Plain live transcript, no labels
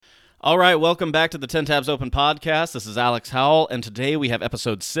All right, welcome back to the 10 Tabs Open podcast. This is Alex Howell, and today we have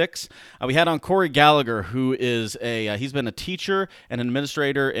episode 6. We had on Corey Gallagher, who is he's been a teacher and an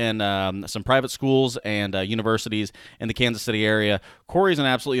administrator in some private schools and universities in the Kansas City area. Corey's an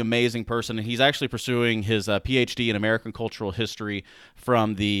absolutely amazing person, and he's actually pursuing his PhD in American Cultural History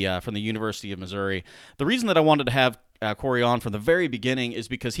from the University of Missouri. The reason that I wanted to have Corey on from the very beginning is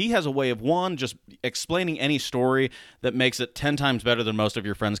because he has a way of, one, just explaining any story that makes it 10 times better than most of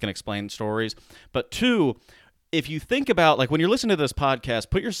your friends can explain stories. But two, if you think about, like, when you're listening to this podcast,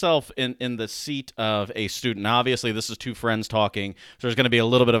 put yourself in the seat of a student. Now, obviously, this is two friends talking, so there's going to be a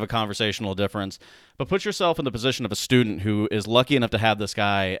little bit of a conversational difference. But put yourself in the position of a student who is lucky enough to have this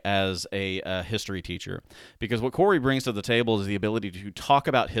guy as a history teacher. Because what Corey brings to the table is the ability to talk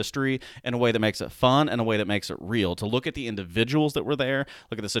about history in a way that makes it fun and a way that makes it real. To look at the individuals that were there,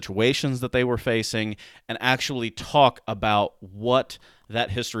 look at the situations that they were facing, and actually talk about what that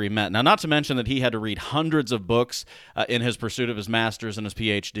history meant. Now, not to mention that he had to read hundreds of books in his pursuit of his master's and his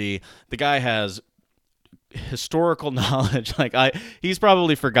PhD. The guy has historical knowledge. He's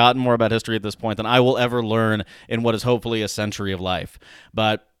probably forgotten more about history at this point than I will ever learn in what is hopefully a century of life.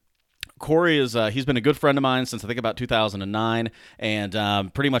 But Corey he's been a good friend of mine since I think about 2009,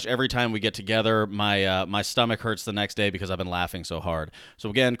 and pretty much every time we get together, my stomach hurts the next day because I've been laughing so hard. So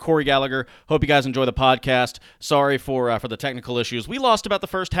again, Corey Gallagher, hope you guys enjoy the podcast. Sorry for the technical issues. We lost about the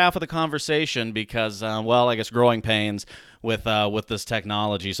first half of the conversation because, I guess growing pains with this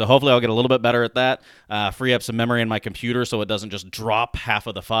technology. So hopefully I'll get a little bit better at that, free up some memory in my computer so it doesn't just drop half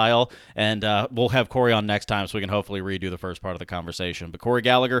of the file, and we'll have Corey on next time so we can hopefully redo the first part of the conversation. But Corey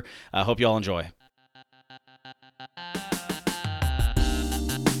Gallagher, I hope you all enjoy.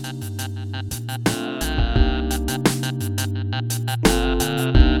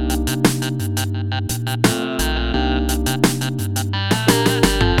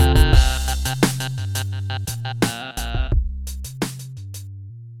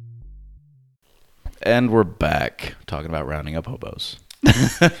 And we're back talking about rounding up hobos.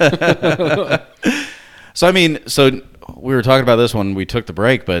 So we were talking about this when we took the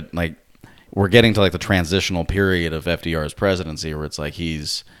break, but we're getting to the transitional period of FDR's presidency where it's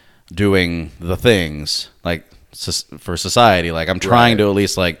he's doing the things for society. I'm trying to at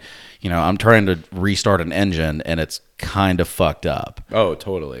least I'm trying to restart an engine and it's kind of fucked up. Oh,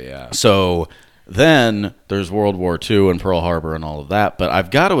 totally, yeah. So then there's World War II and Pearl Harbor and all of that. But I've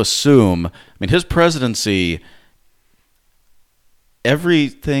got to assume, his presidency,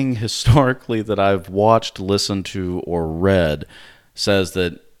 everything historically that I've watched, listened to, or read says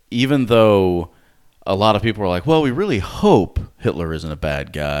that even though a lot of people are like, well, we really hope Hitler isn't a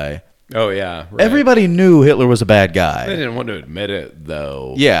bad guy. Oh, yeah. Right. Everybody knew Hitler was a bad guy. They didn't want to admit it,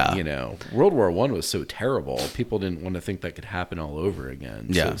 though. Yeah. World War I was so terrible. People didn't want to think that could happen all over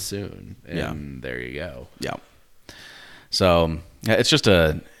again so soon. And there you go. Yeah. So it's just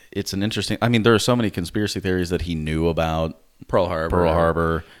it's an interesting, there are so many conspiracy theories that he knew about Pearl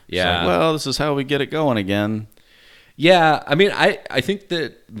Harbor. Yeah. This is how we get it going again. Yeah. I think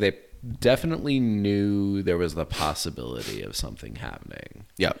that they definitely knew there was the possibility of something happening.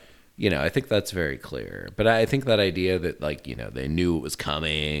 Yeah. I think that's very clear. But I think that idea that they knew it was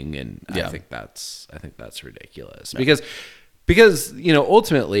coming, and I think that's ridiculous. Yeah. Because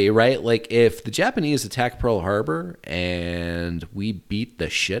ultimately, right, if the Japanese attack Pearl Harbor and we beat the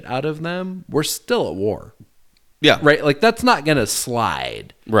shit out of them, we're still at war. Yeah. Right? That's not going to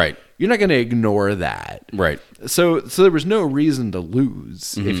slide. Right. You're not going to ignore that. Right. So there was no reason to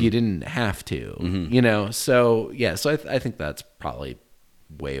lose if you didn't have to, So, yeah, so I think that's probably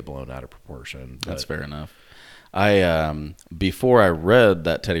way blown out of proportion. That's fair enough. I before I read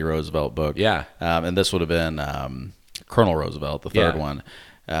that Teddy Roosevelt book, and this would have been Colonel Roosevelt, the third one,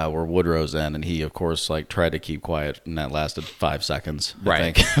 where Woodrow's in, and he of course tried to keep quiet, and that lasted 5 seconds.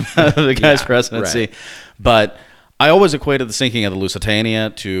 I think the guy's presidency, right. But I always equated the sinking of the Lusitania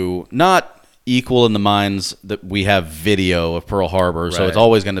to not equal in the minds that we have video of Pearl Harbor, so there's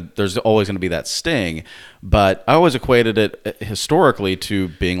always going to be that sting. But I always equated it historically to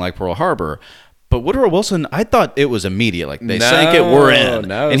being like Pearl Harbor. But Woodrow Wilson, I thought it was immediate. They sank it, we're in.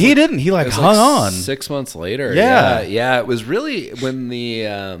 No, and he didn't. He hung on. 6 months later. Yeah. Yeah. It was really when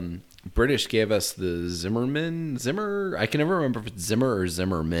the British gave us the Zimmer. I can never remember if it's Zimmer or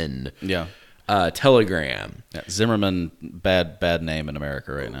Zimmerman. Yeah. Telegram. Yeah, Zimmerman, bad name in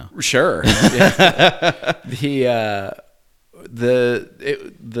America right now. Sure. Yeah.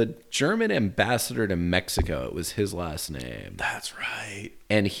 The German ambassador to Mexico, it was his last name. That's right.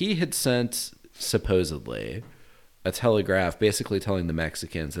 And he had sent, supposedly, a telegraph basically telling the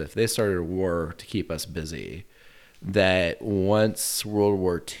Mexicans that if they started a war to keep us busy, that once World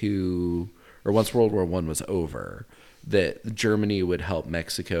War II or once World War I was over, that Germany would help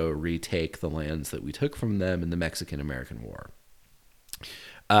Mexico retake the lands that we took from them in the Mexican-American War.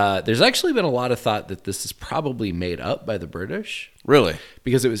 There's actually been a lot of thought that this is probably made up by the British. Really?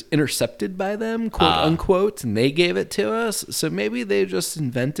 Because it was intercepted by them, quote unquote, and they gave it to us. So maybe they just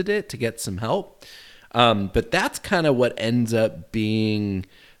invented it to get some help. But that's kind of what ends up being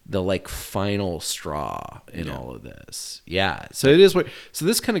the like final straw in all of this. Yeah. So it is so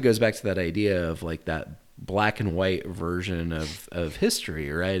this kind of goes back to that idea of like that black and white version of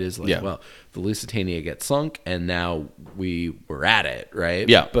history, right? Is like, well, the Lusitania gets sunk and now we were at it, right?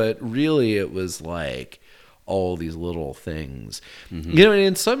 Yeah. But really it was like all these little things. You know, and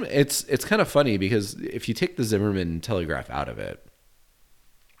in some it's kind of funny because if you take the Zimmerman telegraph out of it,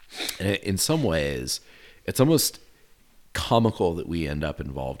 in some ways it's almost comical that we end up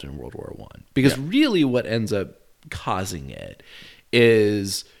involved in World War I, because really what ends up causing it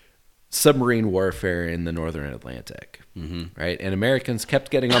is submarine warfare in the northern Atlantic, right? And Americans kept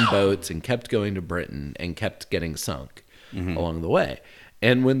getting on boats and kept going to Britain and kept getting sunk along the way.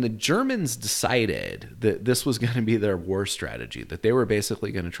 And when the Germans decided that this was going to be their war strategy, that they were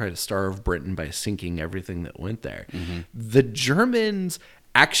basically going to try to starve Britain by sinking everything that went there, the Germans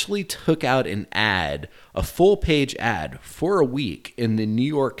actually took out an ad, a full-page ad for a week in the New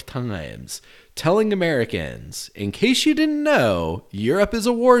York Times, telling Americans, in case you didn't know, Europe is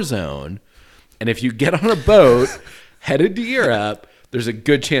a war zone, and if you get on a boat headed to Europe, there's a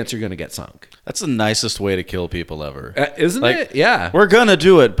good chance you're going to get sunk. That's the nicest way to kill people ever. Isn't it? Yeah. We're going to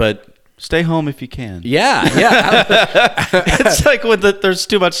do it, but stay home if you can. Yeah. It's like when there's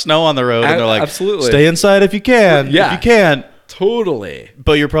too much snow on the road, and they're like, absolutely, stay inside if you can. Yeah. If you can. Totally.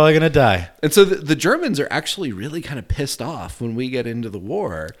 But you're probably going to die. And so the Germans are actually really kind of pissed off when we get into the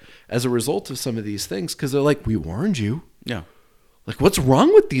war as a result of some of these things, because they're like, we warned you. Yeah. Like, what's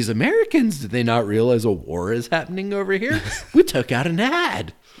wrong with these Americans? Did they not realize a war is happening over here? We took out an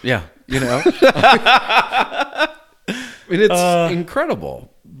ad. Yeah. You know? I mean, it's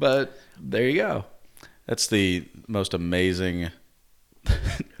incredible. But there you go. That's the most amazing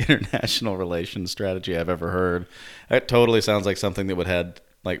international relations strategy I've ever heard. That totally sounds like something that would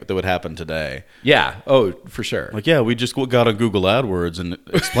happen today. Yeah. Oh, for sure. Like, yeah, we just got on Google AdWords and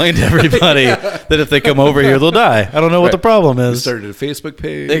explained to everybody that if they come over here, they'll die. I don't know what the problem is. We started a Facebook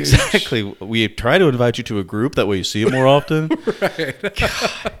page. Exactly. We try to invite you to a group. That way you see it more often. Right.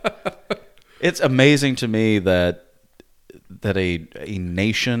 God. It's amazing to me that a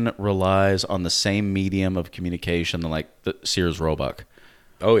nation relies on the same medium of communication like the Sears Roebuck.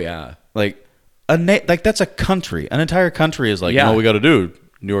 Oh, yeah. Like that's a country. An entire country is like, you know what we got to do?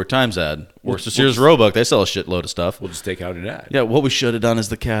 New York Times ad. Works to Sears Roebuck. They sell a shitload of stuff. We'll just take out an ad. Yeah, what we should have done is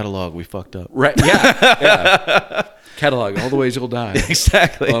the catalog. We fucked up. Right. Yeah. Catalog. All the ways you'll die.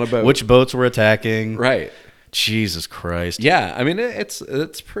 Exactly. On a boat. Which boats we're attacking. Right. Jesus Christ. Yeah. I mean, it's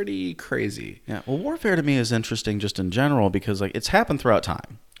pretty crazy. Yeah. Well, warfare to me is interesting just in general because like it's happened throughout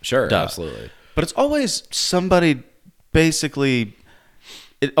time. Sure. Duh. Absolutely. But it's always somebody basically.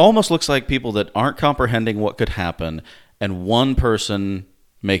 It almost looks like people that aren't comprehending what could happen and one person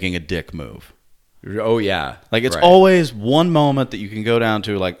making a dick move. Oh, yeah. Like, it's always one moment that you can go down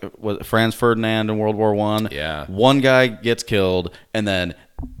to, like Franz Ferdinand in World War I. Yeah. One guy gets killed, and then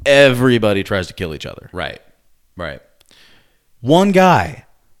everybody tries to kill each other. Right. Right. One guy.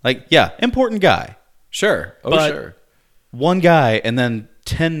 Like, yeah, important guy. Sure. Oh, but sure. One guy, and then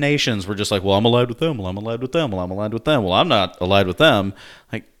 10 nations were just like, well, I'm allied with them. Well, I'm allied with them. Well, I'm allied with them. Well, I'm not allied with them.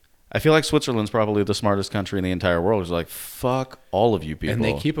 Like, I feel like Switzerland's probably the smartest country in the entire world. It's like, fuck all of you people. And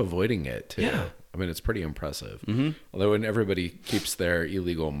they keep avoiding it, too. Yeah. I mean, it's pretty impressive. Mm-hmm. Although when everybody keeps their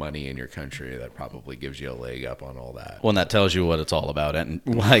illegal money in your country, that probably gives you a leg up on all that. Well, and that tells you what it's all about, and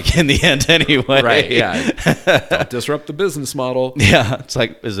like in the end, anyway. Right? Yeah. Don't disrupt the business model. Yeah. It's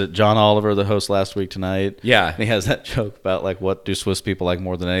like, is it John Oliver, the host Last Week Tonight? Yeah. And he has that joke about like, what do Swiss people like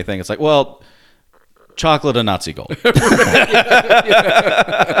more than anything? It's like, well, chocolate and Nazi gold.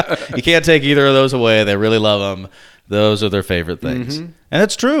 You can't take either of those away. They really love them. Those are their favorite things, and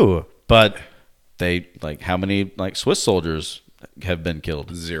it's true. But they like how many like Swiss soldiers have been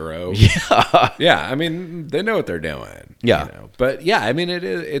killed? 0. Yeah. Yeah. I mean, they know what they're doing. Yeah. You know? But yeah, I mean,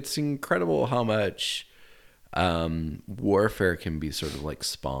 it's incredible how much warfare can be sort of like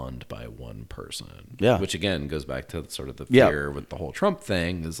spawned by one person. Yeah. Which again goes back to sort of the fear with the whole Trump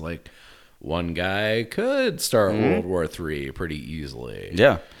thing is like one guy could start World War III pretty easily.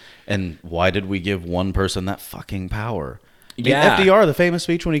 Yeah. And why did we give one person that fucking power? I mean, Yeah. FDR, the famous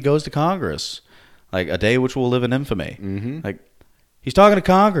speech when he goes to Congress, like a day which will live in infamy. Like he's talking to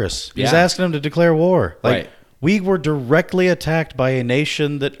Congress. He's Yeah. asking them to declare war. Like, Right. We were directly attacked by a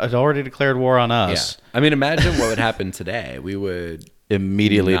nation that had already declared war on us. Yeah. I mean, imagine what would happen today. We would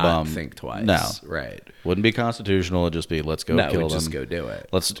Immediately not bomb. think twice. No. Right. Wouldn't be constitutional. It'd just be, let's go kill them. Just go do it.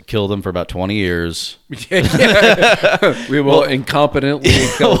 Let's kill them for about 20 years. We will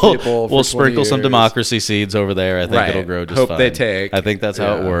incompetently kill people. We'll sprinkle some democracy seeds over there. I think it'll grow just fine. Hope they take. I think that's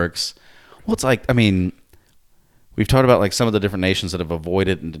how it works. Well, it's like, I mean, we've talked about like some of the different nations that have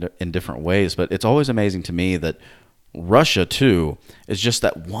avoided in different ways, but it's always amazing to me that Russia, too, is just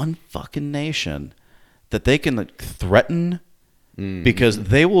that one fucking nation that they can like, threaten because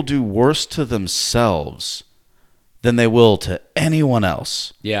they will do worse to themselves than they will to anyone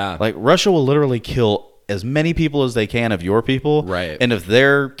else. Yeah. Like, Russia will literally kill as many people as they can of your people. Right. And if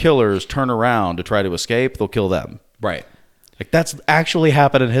their killers turn around to try to escape, they'll kill them. Right. Like, that's actually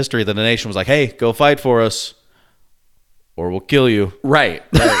happened in history that a nation was like, hey, go fight for us or we'll kill you. Right.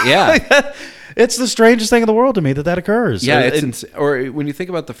 Yeah. It's the strangest thing in the world to me that occurs. Yeah, it's insane. Or when you think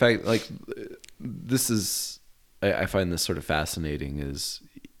about the fact, like, this is, I find this sort of fascinating, is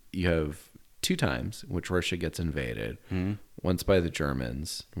you have two times in which Russia gets invaded. Once by the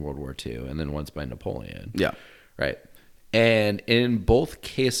Germans in World War II, and then once by Napoleon. Yeah. Right. And in both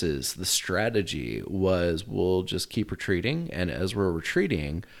cases, the strategy was we'll just keep retreating, and as we're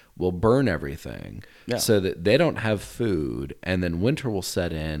retreating, we'll burn everything so that they don't have food, and then winter will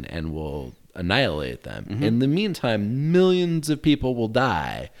set in and we'll annihilate them. In the meantime, millions of people will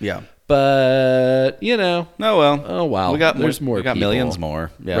die. Yeah. But, you know. Oh, well. We got people. millions more.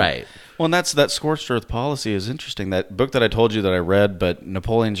 Yeah. Right. Well, and that scorched earth policy is interesting. That book that I told you that I read, but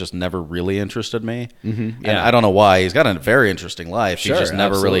Napoleon just never really interested me. And I don't know why. He's got a very interesting life. Sure, he just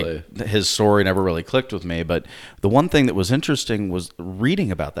never absolutely. his story never really clicked with me. But the one thing that was interesting was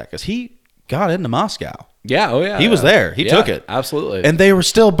reading about that, because he got into Moscow. Yeah, oh yeah. He was there. He took it. Absolutely. And they were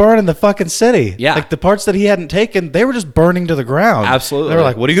still burning the fucking city. Yeah. Like the parts that he hadn't taken, they were just burning to the ground. Absolutely. They were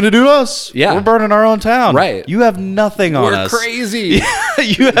like, what are you going to do to us? Yeah. We're burning our own town. Right. You have nothing on us. We're crazy.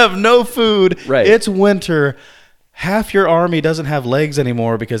 You have no food. Right. It's winter. Half your army doesn't have legs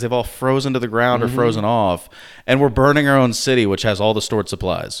anymore because they've all frozen to the ground or frozen off. And we're burning our own city, which has all the stored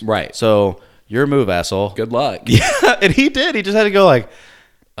supplies. Right. So your move, asshole. Good luck. Yeah. And he did. He just had to go like,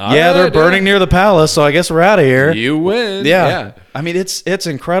 Yeah, they're burning near the palace, so I guess we're out of here. You win. Yeah. I mean, it's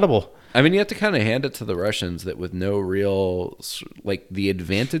incredible. I mean, you have to kind of hand it to the Russians that with no real, like, the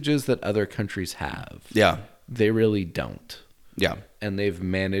advantages that other countries have. Yeah. They really don't. Yeah. And they've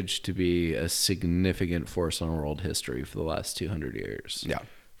managed to be a significant force on world history for the last 200 years. Yeah.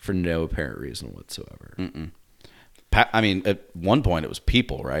 For no apparent reason whatsoever. I mean, at one point it was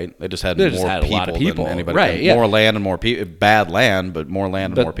people, right? They just had a more lot of people. than anybody. Right, yeah. More land and more people. Bad land, but more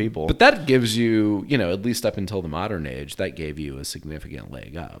land and more people. But that gives you, at least up until the modern age, that gave you a significant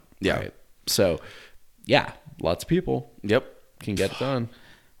leg up. Yeah. Right? So, yeah, lots of people. Yep. Can get it done.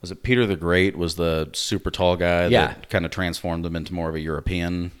 Was it Peter the Great was the super tall guy that kind of transformed them into more of a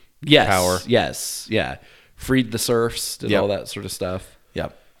European power? Yes. Yeah. Freed the serfs, did all that sort of stuff.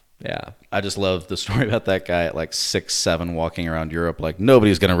 Yep. Yeah. I just love the story about that guy at like 6'7", walking around Europe like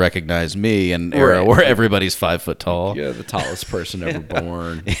nobody's going to recognize me in an era where everybody's 5 foot tall. Yeah, the tallest person ever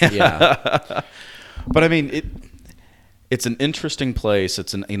born. Yeah. But I mean, it's an interesting place.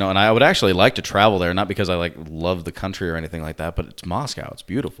 It's and I would actually like to travel there, not because I like love the country or anything like that, but it's Moscow. It's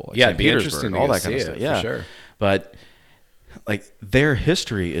beautiful. Like St. Petersburg, all that kind of stuff. Yeah, for sure. But like their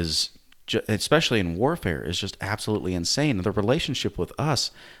history is, especially in warfare, is just absolutely insane. And the relationship with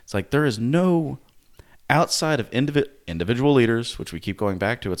us, it's like there is no outside of individual leaders, which we keep going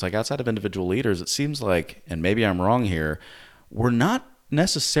back to. It's like outside of individual leaders, it seems like, and maybe I'm wrong here, we're not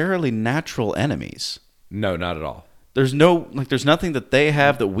necessarily natural enemies. No, not at all. There's nothing that they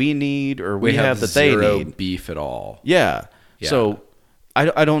have that we need or we have that they need. Beef at all. Yeah. So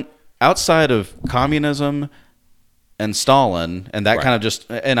I don't, outside of communism and Stalin and that kind of just,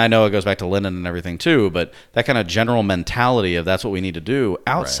 and I know it goes back to Lenin and everything too, but that kind of general mentality of that's what we need to do.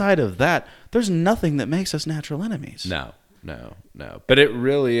 Outside of that, there's nothing that makes us natural enemies. No. But it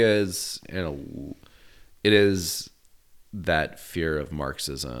really is, it is that fear of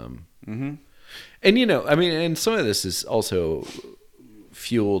Marxism. Mm-hmm. And, and some of this is also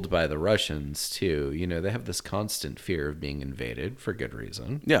fueled by the Russians, too. They have this constant fear of being invaded for good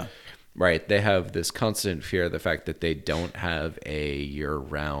reason. Yeah. Right. They have this constant fear of the fact that they don't have a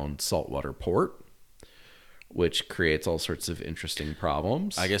year-round saltwater port, which creates all sorts of interesting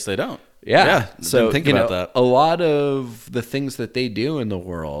problems. I guess they don't. Yeah. So think about that. A lot of the things that they do in the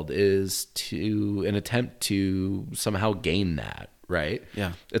world is an attempt to somehow gain that. Right?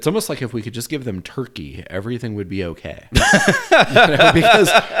 Yeah. It's almost like if we could just give them Turkey, everything would be okay.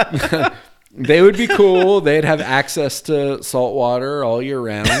 Because They would be cool. They'd have access to salt water all year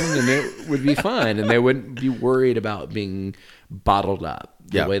round, and it would be fine. And they wouldn't be worried about being bottled up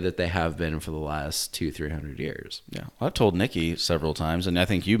the way that they have been for the last 200-300 years. Yeah, well, I've told Nikki several times, and I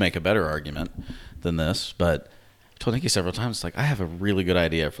think you make a better argument than this, but I told Nikki several times, like, I have a really good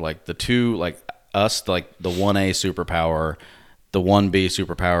idea for, like, the two, like, us, like, the 1A superpower, the 1B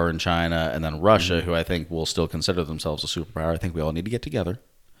superpower in China, and then Russia, who I think will still consider themselves a superpower. I think we all need to get together,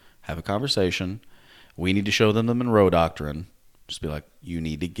 have a conversation. We need to show them the Monroe Doctrine. Just be like, you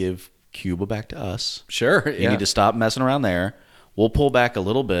need to give Cuba back to us. Sure, You need to stop messing around there. We'll pull back a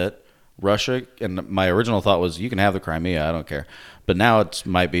little bit. Russia, and my original thought was, you can have the Crimea, I don't care. But now it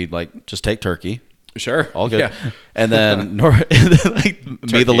might be like, just take Turkey. Sure. All good. Yeah. And then like,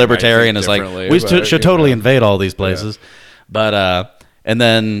 me, the libertarian, is like, we should totally invade all these places. Yeah. But, and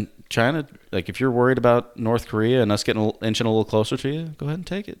then China, like, if you're worried about North Korea and us inching a little closer to you, go ahead and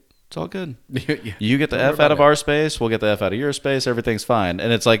take it. It's all good. Yeah. You get the F out of our space, we'll get the F out of your space, everything's fine.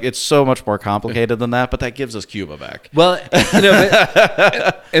 And it's like, it's so much more complicated than that, but that gives us Cuba back. Well,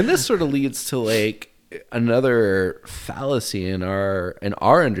 and this sort of leads to, like, another fallacy in our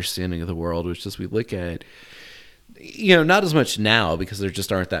understanding of the world, which is we look at, not as much now because there just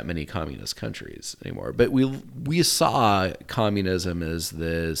aren't that many communist countries anymore. But we saw communism as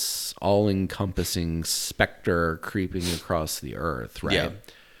this all-encompassing specter creeping across the earth, right? Yeah.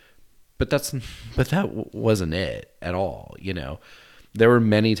 But that wasn't it at all. There were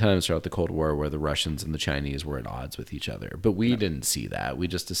many times throughout the Cold War where the Russians and the Chinese were at odds with each other, but we didn't see that. We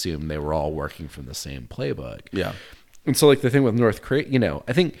just assumed they were all working from the same playbook. Yeah. And so, like, the thing with North Korea,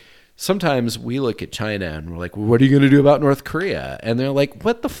 I think sometimes we look at China and we're like, well, what are you going to do about North Korea? And they're like,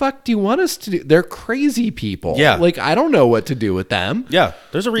 what the fuck do you want us to do? They're crazy people. Yeah. Like, I don't know what to do with them. Yeah.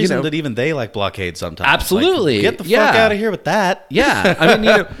 There's a reason that even they like blockade sometimes. Absolutely. Like, get the fuck out of here with that. Yeah. I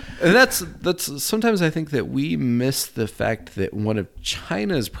mean, and that's sometimes I think that we miss the fact that one of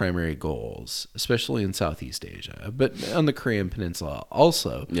China's primary goals, especially in Southeast Asia, but on the Korean Peninsula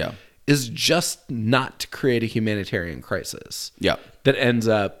also, is just not to create a humanitarian crisis. Yeah. That ends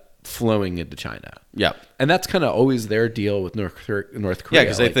up flowing into China. Yeah. And that's kind of always their deal with North Korea. Yeah,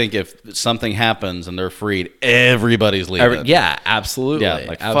 because they think if something happens and they're freed, everybody's leaving. Yeah, absolutely. Yeah,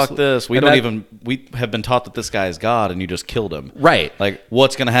 like, fuck this. We have been taught that this guy is God and you just killed him. Right. Like,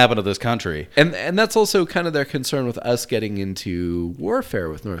 what's going to happen to this country? And that's also kind of their concern with us getting into warfare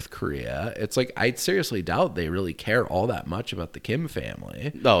with North Korea. It's like, I seriously doubt they really care all that much about the Kim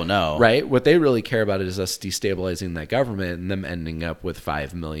family. Oh, no. Right? What they really care about is us destabilizing that government and them ending up with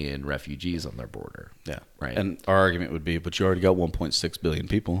 5 million refugees on their border. Yeah. Right. And our argument would be, but you already got 1.6 billion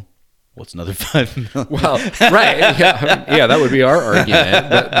people. What's another 5 million? Well, right. Yeah, that would be our argument.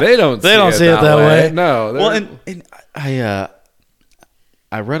 But they don't see it that way. No. Well, and I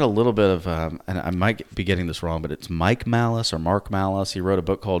read a little bit of, and I might be getting this wrong, but it's Mike Malice or Mark Malice. He wrote a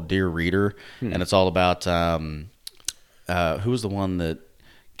book called Dear Reader, and it's all about, who was the one that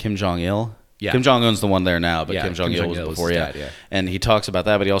Kim Jong-il? Yeah. Kim Jong-un's the one there now, but Kim Jong-il was before, dad, And he talks about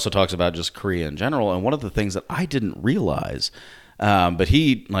that, but he also talks about just Korea in general. And one of the things that I didn't realize, but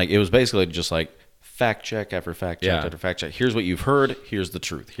he, like, it was basically just like fact check after fact check after fact check. Here's what you've heard. Here's the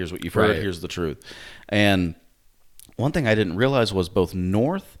truth. Here's what you've heard. Here's the truth. And one thing I didn't realize was both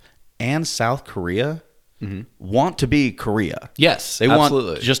North and South Korea want to be Korea. Yes, they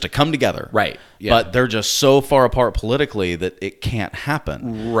want just to come together. Right. Yeah. But they're just so far apart politically that it can't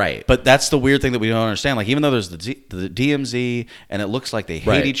happen. Right. But that's the weird thing that we don't understand. Like, even though there's the DMZ and it looks like they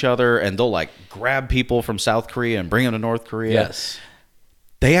hate each other and they'll, like, grab people from South Korea and bring them to North Korea. Yes.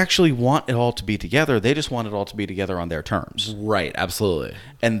 They actually want it all to be together. They just want it all to be together on their terms. Right. Absolutely.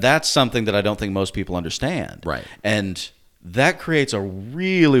 And that's something that I don't think most people understand. Right. And that creates a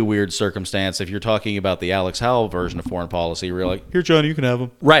really weird circumstance if you're talking about the Alex Howell version of foreign policy, where you're like, here, China, you can have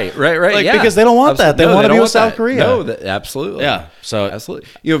them. Right. Like, because they don't want that. They want to be with South Korea. No, absolutely. Yeah. So absolutely.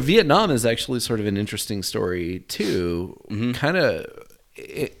 Vietnam is actually sort of an interesting story too, kind of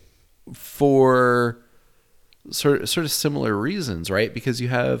for sort of similar reasons, right? Because you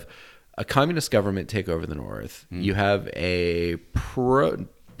have a communist government take over the North. You have a pro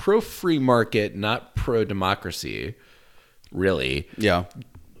free market, not pro democracy, really. Yeah.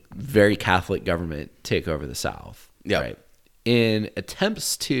 Very Catholic government take over the South. Yeah. Right. In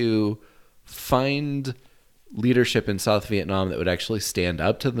attempts to find leadership in South Vietnam that would actually stand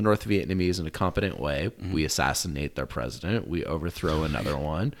up to the North Vietnamese in a competent way, we assassinate their president. We overthrow another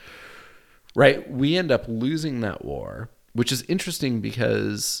one. Right. We end up losing that war, which is interesting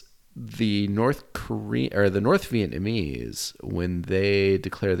because the North Vietnamese, when they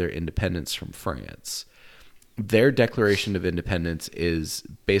declare their independence from France, their Declaration of Independence is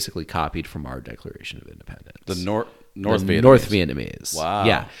basically copied from our Declaration of Independence. The North Vietnamese. North Vietnamese. Wow.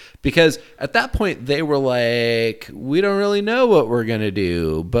 Yeah. Because at that point, they were like, we don't really know what we're going to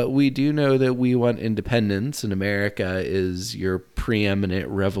do, but we do know that we want independence, and America is your preeminent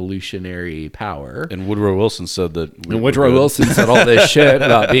revolutionary power. And Woodrow Wilson said that. And Woodrow Wilson said all this shit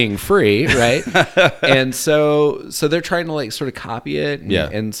about being free, right? And so they're trying to like sort of copy it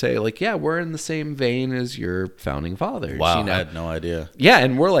and say like, yeah, we're in the same vein as your founding fathers. Wow, you know? I had no idea. Yeah,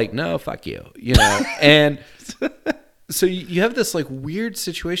 and we're like, no, fuck you, you know? And so you have this like weird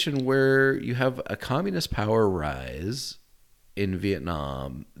situation where you have a communist power rise in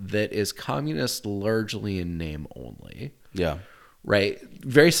Vietnam that is communist largely in name only. Yeah. Right?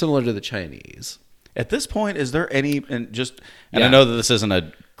 Very similar to the Chinese. At this point, is there any, and I know that this isn't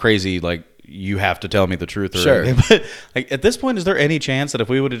a crazy, like, you have to tell me the truth or anything, but like at this point, is there any chance that if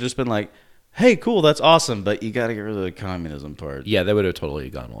we would have just been like, hey, cool, that's awesome, but you got to get rid of the communism part? Yeah, they would have totally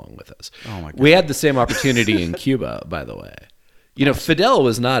gone along with us. Oh my God. We had the same opportunity in Cuba, by the way. You know, Fidel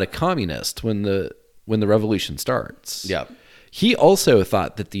was not a communist when the revolution starts. Yeah. He also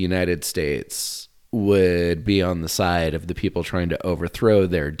thought that the United States would be on the side of the people trying to overthrow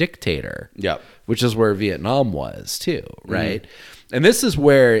their dictator. Yeah. Which is where Vietnam was too, right? Mm-hmm. And this is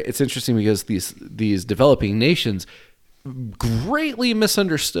where it's interesting because these developing nations greatly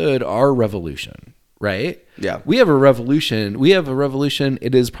misunderstood our revolution, right? Yeah. We have a revolution.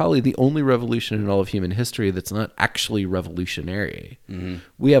 It is probably the only revolution in all of human history that's not actually revolutionary. Mm-hmm.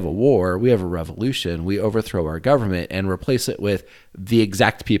 We have a war. We have a revolution. We overthrow our government and replace it with the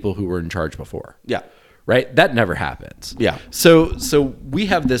exact people who were in charge before. Yeah. Right? That never happens. Yeah. So we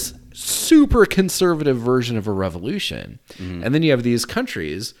have this super conservative version of a revolution. Mm-hmm. And then you have these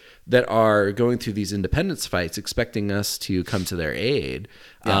countries that are going through these independence fights expecting us to come to their aid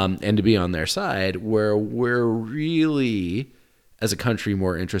and to be on their side, where we're really, as a country,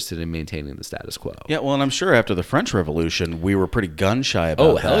 more interested in maintaining the status quo. Yeah, well, and I'm sure after the French Revolution, we were pretty gun-shy about that.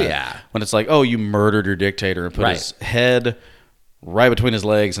 Oh, hell yeah. When it's like, oh, you murdered your dictator and put his head right between his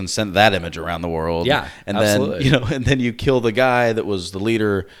legs and sent that image around the world. Yeah, and absolutely. then, and then you kill the guy that was the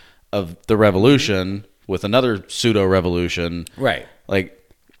leader of the revolution with another pseudo-revolution. Right. Like,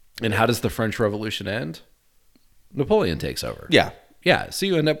 and how does the French Revolution end? Napoleon takes over. Yeah. Yeah, so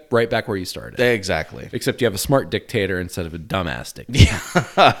you end up right back where you started. Exactly. Except you have a smart dictator instead of a dumbass dictator.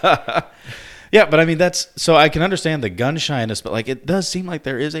 Yeah. Yeah, but I mean, so I can understand the gun shyness, but like it does seem like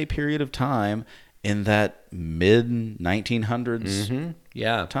there is a period of time in that mid 1900s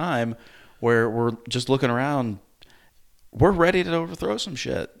time where we're just looking around. We're ready to overthrow some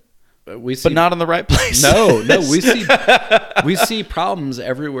shit. But not in the right place. No, we see problems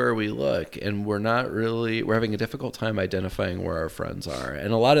everywhere we look, and we're having a difficult time identifying where our friends are.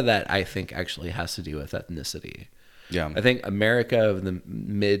 And a lot of that, I think, actually has to do with ethnicity. Yeah. I think America of the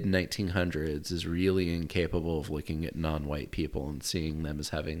mid 1900s is really incapable of looking at non-white people and seeing them as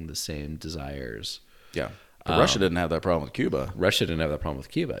having the same desires. Yeah. But Russia didn't have that problem with Cuba. Russia didn't have that problem with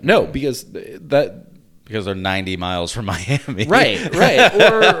Cuba. No, because because they're 90 miles from Miami. Right.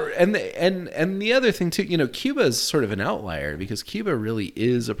 And the other thing too, you know, Cuba is sort of an outlier because Cuba really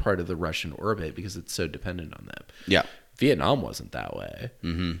is a part of the Russian orbit because it's so dependent on them. Yeah. Vietnam wasn't that way.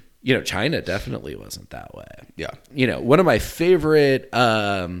 Mm-hmm. You know, China definitely wasn't that way. Yeah. You know, one of my favorite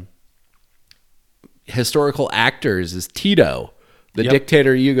historical actors is Tito, the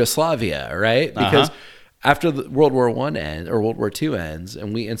dictator of Yugoslavia, right? Because after the World War I ends or World War II ends,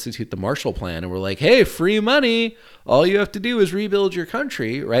 and we institute the Marshall Plan, and we're like, "Hey, free money! All you have to do is rebuild your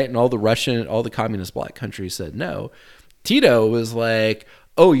country," right? And all the communist black countries said no. Tito was like,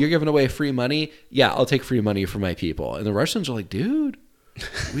 "Oh, you're giving away free money? Yeah, I'll take free money for my people." And the Russians are like, "Dude,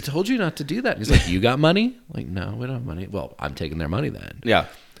 we told you not to do that." And he's like, "You got money?" Like, "No, we don't have money." "Well, I'm taking their money then." Yeah.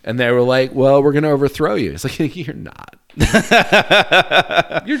 And they were like, "Well, we're going to overthrow you." It's like, "You're not.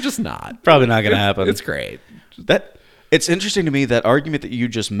 You're just not. Probably not going to happen." It's great. It's interesting to me, that argument that you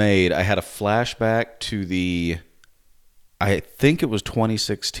just made. I had a flashback to I think it was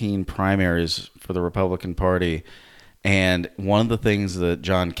 2016 primaries for the Republican Party. And one of the things that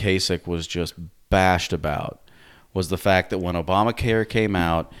John Kasich was just bashed about was the fact that when Obamacare came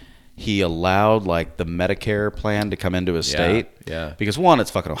out, he allowed like the Medicare plan to come into his state. Yeah. Because one,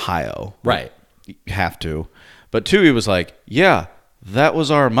 it's fucking Ohio. Right. You have to. But two, he was like, yeah, that was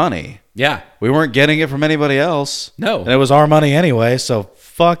our money. Yeah. We weren't getting it from anybody else. No. And it was our money anyway. So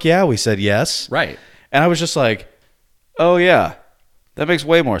fuck yeah, we said yes. Right. And I was just like, oh yeah, that makes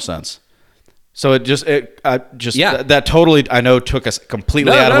way more sense. So that totally, I know, took us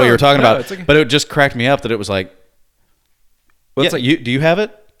completely out of what you were talking about, okay. But it just cracked me up that it was like, do you have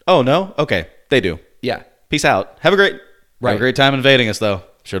it? Oh, no? Okay, they do. Yeah. Peace out. Have a great time invading us, though.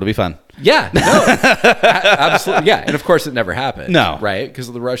 Sure, it'll be fun. Yeah, no, absolutely. Yeah, and of course it never happened. No. Right?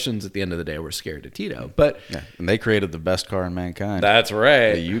 Because the Russians at the end of the day were scared of Tito. But Yeah, and they created the best car in mankind. that's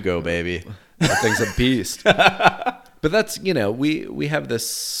right. The Yugo, baby. That thing's a beast. But that's, we have this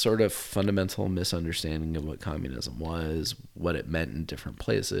sort of fundamental misunderstanding of what communism was, what it meant in different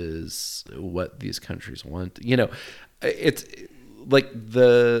places, what these countries want. It's like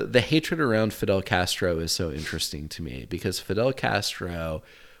the hatred around Fidel Castro is so interesting to me because Fidel Castro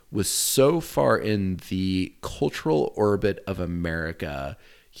was so far in the cultural orbit of America,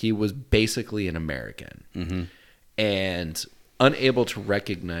 he was basically an American, and unable to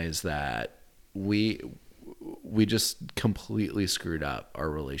recognize that we just completely screwed up our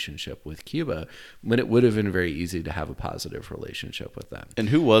relationship with Cuba when it would have been very easy to have a positive relationship with them. And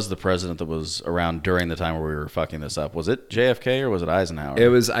who was the president that was around during the time where we were fucking this up? Was it JFK or was it Eisenhower? It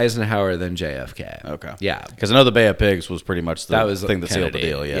was Eisenhower, then JFK. Okay. Yeah. Because I know the Bay of Pigs was pretty much the That was thing that sealed the Kennedy.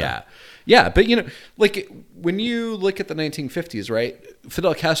 deal. Yeah. Yeah. But, like when you look at the 1950s, right,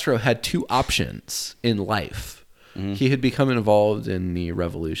 Fidel Castro had two options in life. He had become involved in the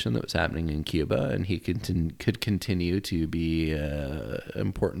revolution that was happening in Cuba, and he could continue to be an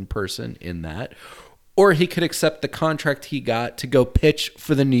important person in that. Or he could accept the contract he got to go pitch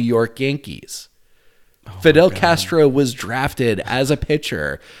for the New York Yankees. Fidel Castro was drafted as a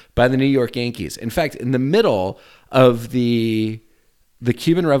pitcher by the New York Yankees. In fact, in the middle of the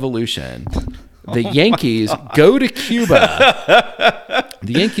Cuban Revolution, the Yankees go to Cuba.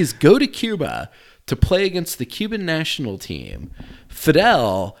 The Yankees go to Cuba to play against the Cuban national team.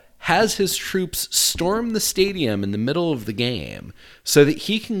 Fidel has his troops storm the stadium in the middle of the game so that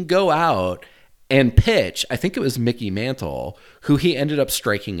he can go out and pitch. I think it was Mickey Mantle, who he ended up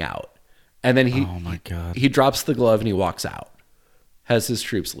striking out. And then Oh my God. he drops the glove and he walks out, has his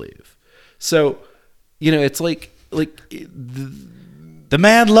troops leave. So, it's like The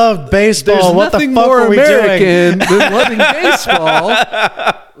man loved baseball. there's What nothing the fuck more are we doing? American than loving baseball,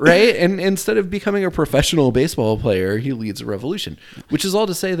 right? And instead of becoming a professional baseball player, he leads a revolution, which is all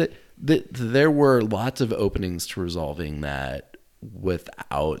to say that there were lots of openings to resolving that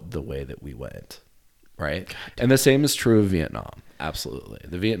without the way that we went, right? And the same is true of Vietnam. Absolutely.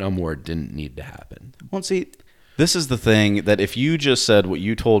 The Vietnam War didn't need to happen. Well, see, this is the thing that if you just said what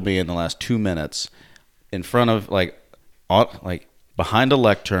you told me in the last 2 minutes in front of behind a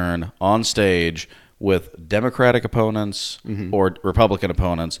lectern on stage with Democratic opponents or Republican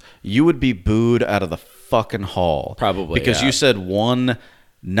opponents, you would be booed out of the fucking hall. Probably, because yeah. you said one,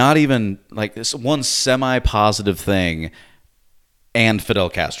 not even like this one semi-positive thing, and Fidel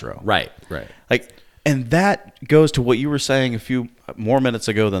Castro. Right. And that goes to what you were saying a few more minutes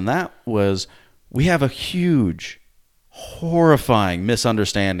ago than that was we have a huge, horrifying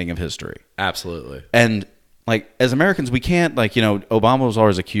misunderstanding of history. Absolutely. And as Americans, we can't Obama was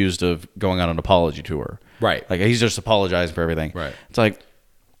always accused of going on an apology tour. Right. He's just apologizing for everything. Right. It's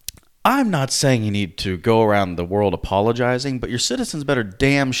I'm not saying you need to go around the world apologizing, but your citizens better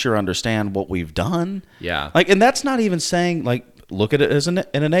damn sure understand what we've done. Yeah. And that's not even saying look at it as in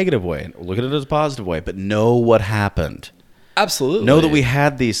a negative way, look at it as a positive way, but know what happened. Absolutely. Know that we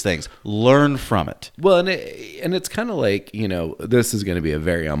had these things. Learn from it. Well, and it's kind of like, this is going to be a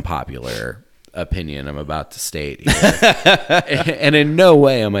very unpopular opinion I'm about to state here. And in no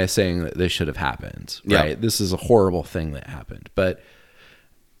way am I saying that this should have happened, right? Yeah. This is a horrible thing that happened. But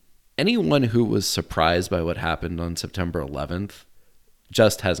anyone who was surprised by what happened on September 11th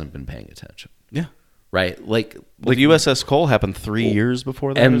just hasn't been paying attention. Yeah. Right? Like USS Cole happened 3 years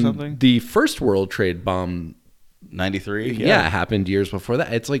before that and or something? the first World Trade bomb 93? yeah, happened years before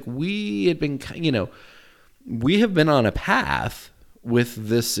that. It's like we had been, we have been on a path with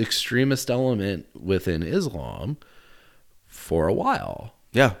this extremist element within Islam for a while.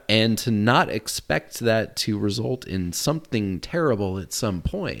 Yeah. And to not expect that to result in something terrible at some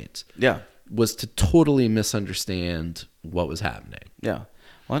point Yeah. was to totally misunderstand what was happening. Yeah.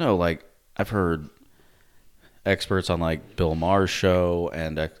 Well, I know, I've heard experts on, Bill Maher's show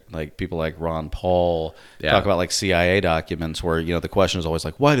and, people like Ron Paul talk about, CIA documents where, the question is always,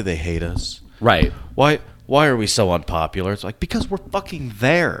 why do they hate us? Right. Why are we so unpopular? It's because we're fucking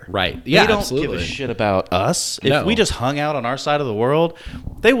there. Right. Yeah, they don't absolutely. give a shit about us. If No. we just hung out on our side of the world,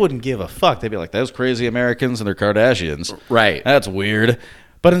 they wouldn't give a fuck. They'd be like, those crazy Americans and their Kardashians. Right. That's weird.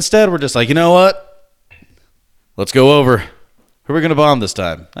 But instead, we're just like, you know what? Let's go over. Who are we going to bomb this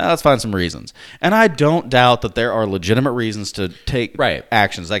time? Let's find some reasons. And I don't doubt that there are legitimate reasons to take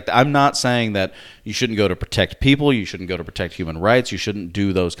actions. I'm not saying that you shouldn't go to protect people. You shouldn't go to protect human rights. You shouldn't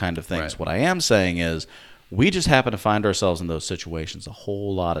do those kind of things. Right. What I am saying is We just happen to find ourselves in those situations a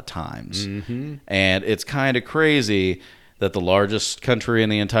whole lot of times. Mm-hmm. And it's kind of crazy that the largest country in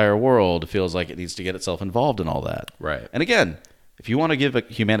the entire world feels like it needs to get itself involved in all that. Right. And again, if you want to give a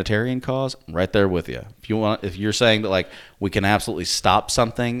humanitarian cause, I'm right there with you. If you're saying that like we can absolutely stop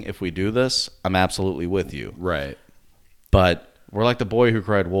something if we do this, I'm absolutely with you. Right. But we're like the boy who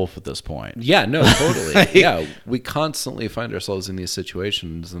cried wolf at this point. Yeah, no, totally. Yeah, we constantly find ourselves in these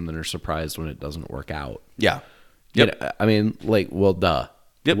situations and then are surprised when it doesn't work out. Yeah. Yep. You know, I mean, like, well, duh.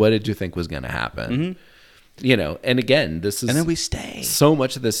 Yep. What did you think was going to happen? Mm-hmm. You know, and again, this is... And then we stay. So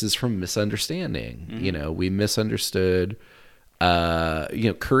much of this is from misunderstanding. Mm-hmm. You know, we misunderstood...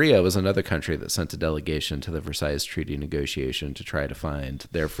 Korea was another country that sent a delegation to the Versailles Treaty negotiation to try to find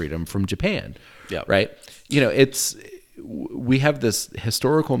their freedom from Japan. Yeah. Right? You know, we have this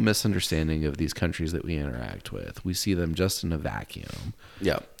historical misunderstanding of these countries that we interact with. We see them just in a vacuum.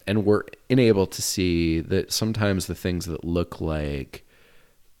 Yeah. And we're unable to see that sometimes the things that look like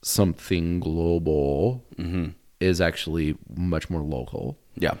something global is actually much more local.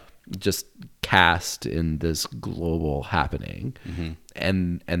 Yeah. Just cast in this global happening. Mm-hmm.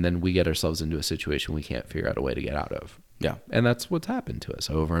 And then we get ourselves into a situation we can't figure out a way to get out of. Yeah. And that's what's happened to us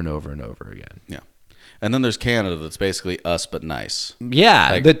over and over and over again. Yeah. And then there's Canada that's basically us but nice. Yeah,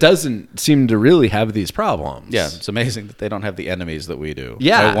 like, that doesn't seem to really have these problems. Yeah, it's amazing that they don't have the enemies that we do.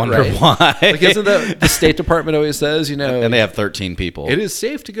 Yeah, I wonder why. Like, isn't the State Department always says, you know... And they have 13 people. It is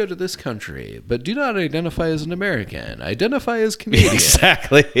safe to go to this country, but do not identify as an American. Identify as Canadian.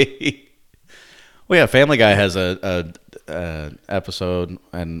 Exactly. Well, yeah, Family Guy has a episode,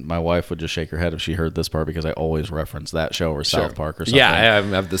 and my wife would just shake her head if she heard this part because I always reference that show or South Park or something. Yeah, I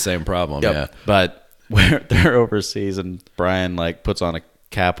have the same problem, yep. Yeah. But... where they're overseas and Brian like puts on a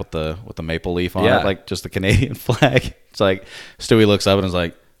cap with the maple leaf on it, like just the Canadian flag. It's like Stewie looks up and is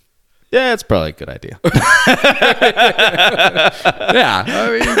like, "Yeah, it's probably a good idea." Yeah, I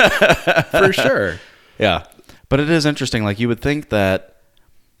mean, for sure. Yeah, but it is interesting. Like you would think that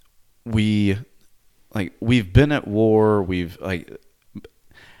we've been at war. We've like,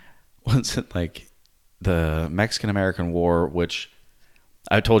 what's it like, the Mexican-American War, which.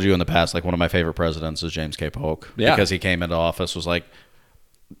 I told you in the past, like one of my favorite presidents is James K. Polk. Yeah. Because he came into office, was like,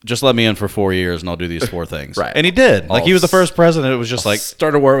 just let me in for 4 years and I'll do these 4 things. Right. And he did. Like he was the first president. It was just like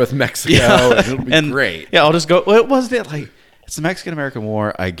start a war with Mexico. Yeah. And it'll be great. Yeah, I'll just go. Well, it was it like it's the Mexican-American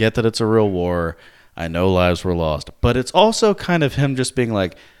War. I get that it's a real war. I know lives were lost. But it's also kind of him just being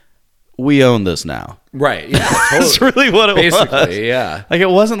like, we own this now. Right. Yeah. Totally. That's really what it was. Basically, yeah. Like it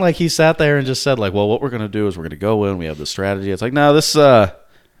wasn't like he sat there and just said like, well, what we're going to do is we're going to go in. We have this strategy. It's like, no, this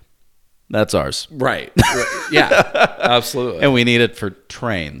that's ours. Right. Yeah. Absolutely. And we need it for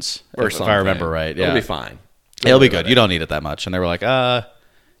trains, or if I remember right. Yeah. It'll be fine. It'll be good. You don't need it that much. And they were like, yeah,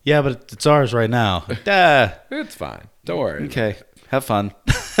 but it's ours right now. It's fine. Don't worry. Okay. Have fun.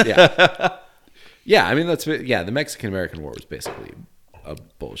 Yeah. Yeah. I mean, the Mexican-American War was basically a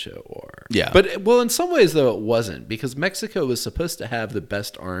bullshit war. Yeah. But, well, in some ways, though, it wasn't, because Mexico was supposed to have the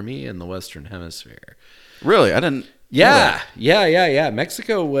best army in the Western Hemisphere. Really? I didn't. Yeah.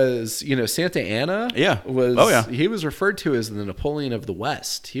 Mexico was, Santa Anna. Yeah. Was. Oh, yeah. He was referred to as the Napoleon of the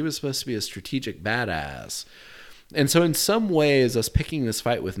West. He was supposed to be a strategic badass. And so in some ways, us picking this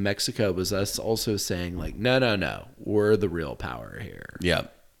fight with Mexico was us also saying, like, no, we're the real power here. Yeah.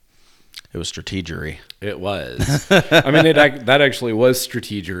 It was strategery. It was. I mean, that actually was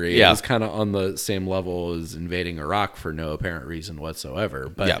strategery. Yeah. It was kind of on the same level as invading Iraq for no apparent reason whatsoever.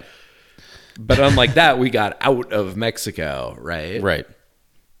 But yeah. But unlike that, we got out of Mexico, right? Right.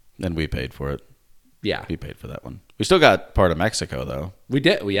 And we paid for it. Yeah. We paid for that one. We still got part of Mexico, though. We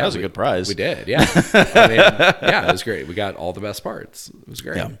did. That was a good prize. We did, yeah. I mean, yeah, it was great. We got all the best parts. It was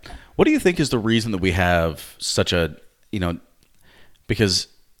great. Yeah. What do you think is the reason that we have such a, because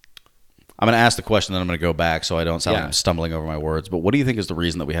I'm going to ask the question, then I'm going to go back so I don't sound like I'm stumbling over my words. But what do you think is the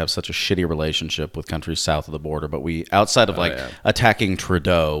reason that we have such a shitty relationship with countries south of the border? But we, outside of attacking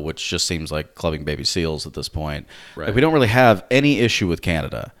Trudeau, which just seems like clubbing baby seals at this point, like we don't really have any issue with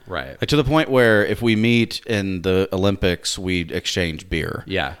Canada. Right. Like to the point where if we meet in the Olympics, we exchange beer.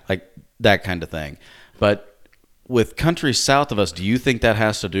 Yeah. Like that kind of thing. But with countries south of us, do you think that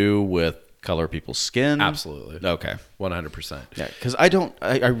has to do with color of people's skin? Absolutely. Okay. 100%. Yeah, because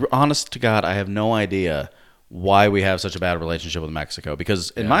I honest to God, I have no idea why we have such a bad relationship with Mexico. Because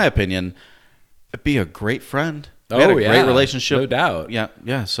in my opinion, it'd be a great friend. We had a great relationship. No doubt.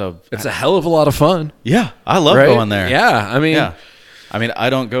 Yeah. So it's a hell of a lot of fun. Yeah, I love going there. Yeah, I mean, I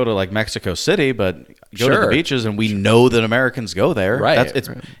don't go to like Mexico City, but go to the beaches, and we know that Americans go there. Right.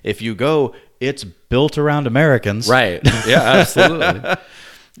 If you go, it's built around Americans. Right. Yeah, absolutely.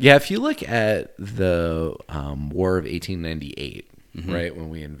 Yeah, if you look at the War of 1898, right, when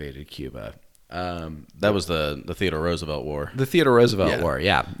we invaded Cuba. That was the Theodore Roosevelt War. The Theodore Roosevelt War,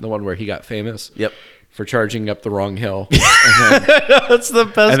 yeah. The one where he got famous. Yep. For charging up the wrong hill. That's the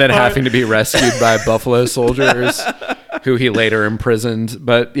best And then part. having to be rescued by buffalo soldiers who he later imprisoned.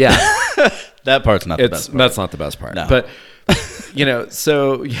 But yeah. That part's not the best part. That's not the best part. No. But,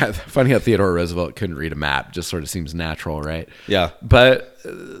 so, yeah, funny how Theodore Roosevelt couldn't read a map just sort of seems natural, right? Yeah. But,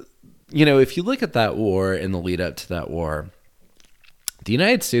 if you look at that war and the lead up to that war, the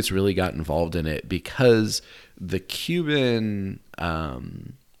United States really got involved in it because the Cuban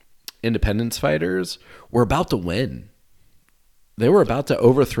independence fighters were about to win. They were about to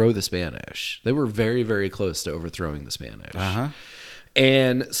overthrow the Spanish. They were very, very close to overthrowing the Spanish. Uh-huh.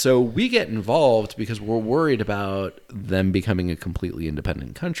 And so we get involved because we're worried about them becoming a completely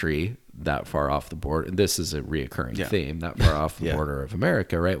independent country that far off the border. This is a reoccurring theme, that far off the border of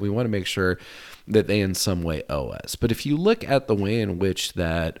America, right? We want to make sure that they in some way owe us. But if you look at the way in which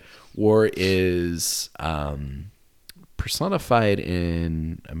that war is personified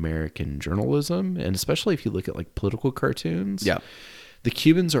in American journalism, and especially if you look at like political cartoons, the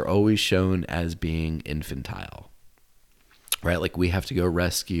Cubans are always shown as being infantile. Right, like we have to go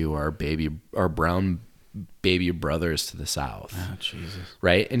rescue our brown baby brothers to the south. Oh, Jesus.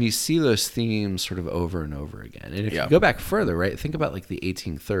 Right, and you see those themes sort of over and over again. And if you go back further, right, think about like the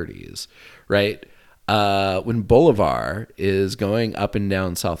 1830s, right? When Bolivar is going up and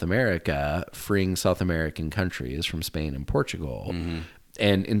down South America, freeing South American countries from Spain and Portugal,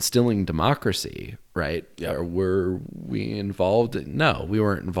 and instilling democracy, right? Or were we involved? No, we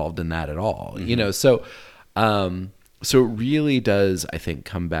weren't involved in that at all. So it really does, I think,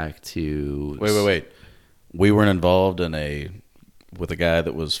 come back to... Wait. We weren't involved with a guy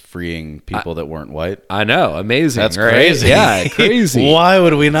that was freeing people that weren't white? I know. Amazing. That's right? crazy. Yeah, crazy. Why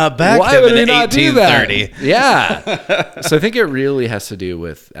would we not back him in 1830? Yeah. So I think it really has to do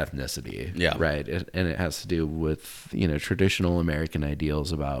with ethnicity. Yeah. Right. And it has to do with, traditional American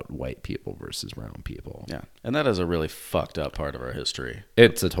ideals about white people versus brown people. Yeah. And that is a really fucked up part of our history.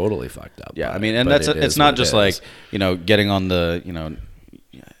 It's a totally fucked up. Yeah. part, I mean, and but it's not just like, getting on the,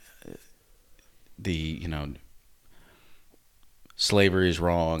 slavery is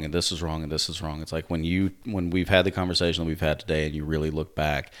wrong and this is wrong and this is wrong. It's like when we've had the conversation that we've had today and you really look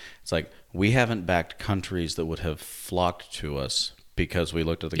back, it's like we haven't backed countries that would have flocked to us because we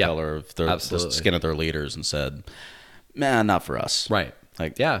looked at the color of the skin of their leaders and said, man, not for us. Right.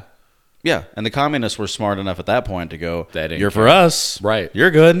 Like, yeah. And the communists were smart enough at that point to go, you're care. for us. Right.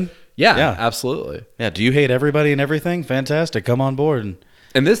 You're good. Yeah, absolutely. Yeah. Do you hate everybody and everything? Fantastic. Come on board.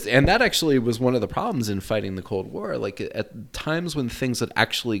 And that actually was one of the problems in fighting the Cold War. Like at times when things would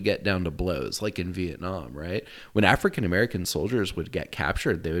actually get down to blows, like in Vietnam, right? When African American soldiers would get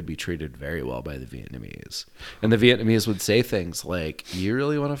captured, they would be treated very well by the Vietnamese. And the Vietnamese would say things like, "You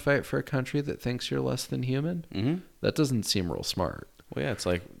really want to fight for a country that thinks you're less than human? Mm-hmm. That doesn't seem real smart." Well, yeah, it's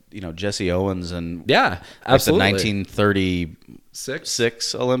like Jesse Owens and absolutely. Like the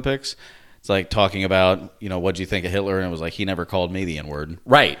 1936 Olympics. It's like talking about, what'd you think of Hitler? And it was like, he never called me the N-word.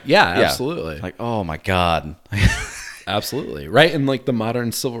 Right. Yeah, absolutely. Like, oh my God. Absolutely. Right. And like the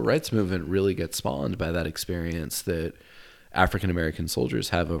modern civil rights movement really gets spawned by that experience that African-American soldiers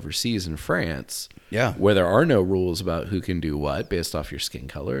have overseas in France. Yeah. Where there are no rules about who can do what based off your skin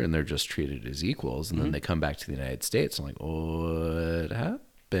color, and they're just treated as equals. And then they come back to the United States and like, what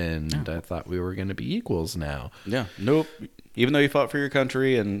happened? I thought we were going to be equals now. Yeah. Nope. Even though you fought for your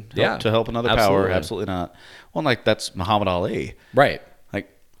country and to help another absolutely. power, absolutely not. Well, like that's Muhammad Ali. Right. Like,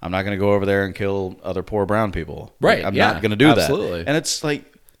 I'm not going to go over there and kill other poor brown people. Right. Like, I'm not going to do absolutely. that. And it's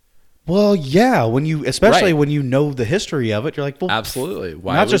like, well, yeah, especially when you know the history of it, you're like, well, absolutely.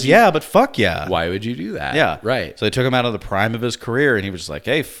 Why not just but fuck yeah. Why would you do that? Yeah. Right. So they took him out of the prime of his career and he was just like,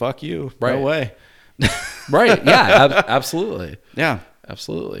 hey, fuck you. Right. No way. Right. Yeah, absolutely. Yeah.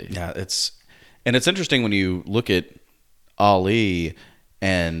 Absolutely. Yeah, it's interesting when you look at Ali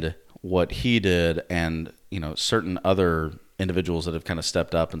and what he did and, certain other individuals that have kind of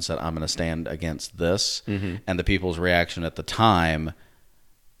stepped up and said, I'm going to stand against this. Mm-hmm. And the people's reaction at the time,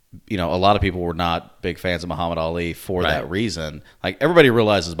 a lot of people were not big fans of Muhammad Ali for that reason. Like, everybody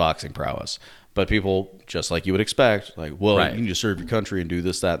realizes boxing prowess, but people, just like you would expect, like, well, you can just serve your country and do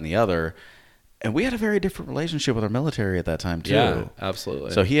this, that, and the other. And we had a very different relationship with our military at that time, too. Yeah,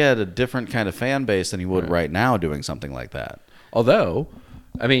 absolutely. So he had a different kind of fan base than he would right now doing something like that. Although,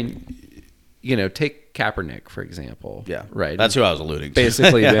 I mean, take Kaepernick, for example. Yeah. Right. That's who I was alluding to.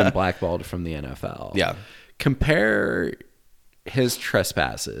 Basically been blackballed from the NFL. Yeah. Compare his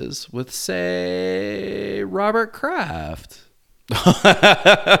trespasses with, say, Robert Kraft.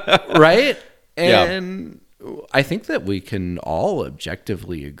 Right? Yeah. And I think that we can all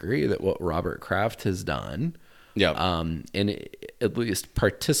objectively agree that what Robert Kraft has done, and at least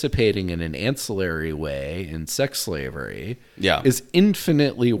participating in an ancillary way in sex slavery, is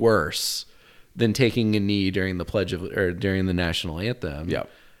infinitely worse than taking a knee during the during the national anthem. Yeah.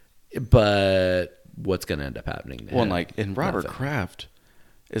 But what's going to end up happening now? Well, and Robert Kraft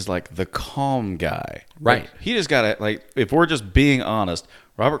is like the calm guy. Right. Like, he just got to, if we're just being honest,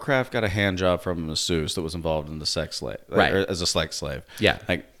 Robert Kraft got a hand job from a masseuse that was involved in the sex slave. Right. Or as a sex slave. Yeah.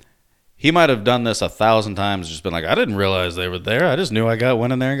 He might have done this 1,000 times, just been like, I didn't realize they were there. I just knew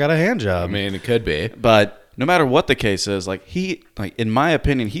went in there and got a hand job. I mean, it could be. But no matter what the case is, in my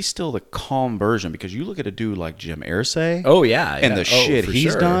opinion, he's still the calm version, because you look at a dude like Jim Irsay. Oh, yeah. And the shit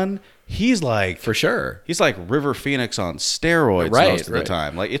he's done. He's like, for sure, he's like River Phoenix on steroids most of the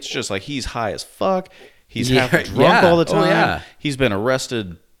time. It's just like he's high as fuck. He's half drunk all the time. Oh, yeah. He's been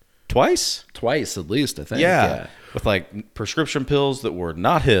arrested twice at least, I think. Yeah. With prescription pills that were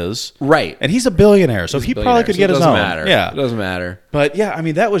not his. Right. And he's a billionaire, so he probably could get his own. Matter. Yeah. It doesn't matter. But yeah, I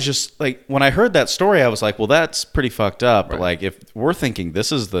mean, that was just when I heard that story, I was like, well, that's pretty fucked up. Right. But if we're thinking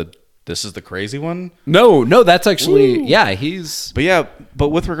this is the crazy one. No, that's actually, he's. But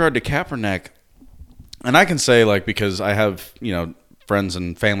with regard to Kaepernick, and I can say because I have, friends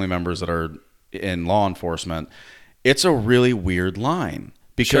and family members that are in law enforcement, it's a really weird line,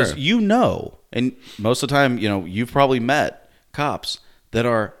 because and most of the time, you've probably met cops that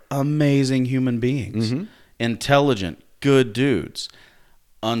are amazing human beings, intelligent, good dudes.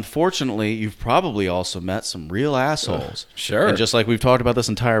 Unfortunately, you've probably also met some real assholes. Sure. And just like we've talked about this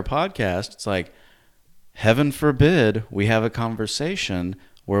entire podcast, it's like, heaven forbid we have a conversation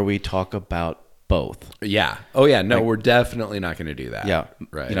where we talk about both. Yeah. Oh, yeah. No, we're definitely not going to do that. Yeah.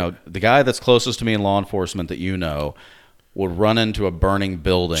 Right. The guy that's closest to me in law enforcement that would run into a burning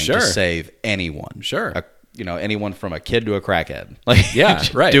building to save anyone. Sure. Anyone from a kid to a crackhead.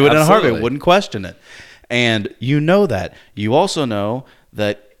 Right. Do it in a heartbeat. Wouldn't question it. And that. You also know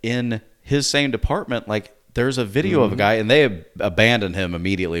that in his same department, there's a video of a guy, and they abandoned him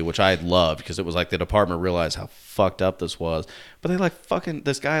immediately, which I loved, because it was the department realized how fucked up this was. But they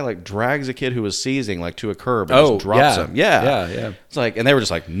this guy drags a kid who was seizing to a curb and just drops him. Yeah. It's and they were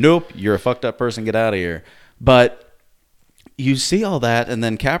just nope, you're a fucked up person, get out of here. But you see all that, and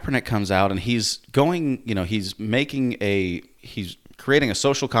then Kaepernick comes out, and he's going, he's creating a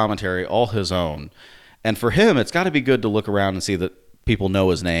social commentary all his own. And for him, it's got to be good to look around and see that people know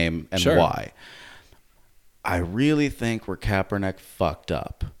his name and why. I really think where Kaepernick fucked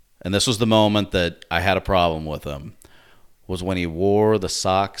up, and this was the moment that I had a problem with him, was when he wore the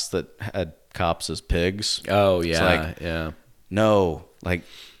socks that had cops as pigs. Oh, yeah. Yeah. No,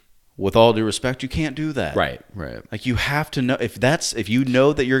 with all due respect, you can't do that. Right. You have to know, if you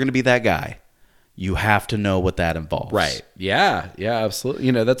know that you're going to be that guy, you have to know what that involves. Right. Yeah. Yeah, absolutely.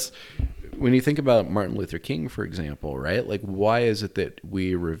 That's when you think about Martin Luther King, for example, right? Why is it that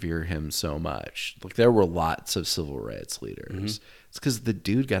we revere him so much? There were lots of civil rights leaders. It's because the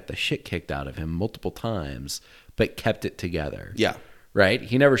dude got the shit kicked out of him multiple times, but kept it together. Yeah. Right?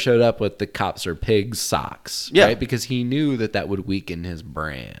 He never showed up with the cops are pigs socks. Yeah. Right? Because he knew that would weaken his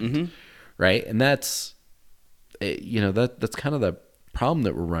brand. Right? And that's, that's kind of the problem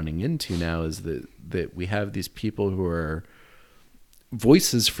that we're running into now, is that we have these people who are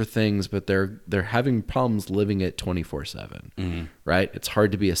voices for things, but they're having problems living it 24/7. Right? It's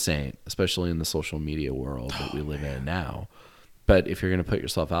hard to be a saint, especially in the social media world that we live in now. But if you're going to put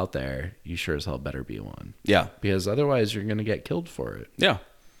yourself out there, you sure as hell better be one. Yeah. Because otherwise you're going to get killed for it. Yeah.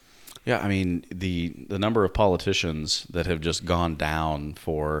 Yeah, I mean, the number of politicians that have just gone down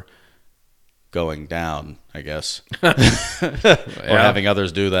for going down, I guess. Or having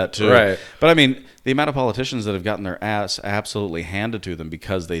others do that too. Right. But I mean, the amount of politicians that have gotten their ass absolutely handed to them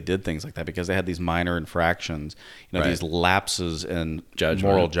because they did things like that, because they had these minor infractions, these lapses in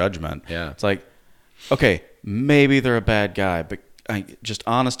moral judgment. Yeah. It's okay, maybe they're a bad guy, but just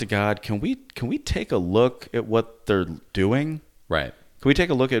honest to God, can we take a look at what they're doing? Right. Can we take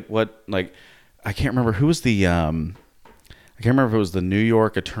a look at what, I can't remember who was the I can't remember if it was the New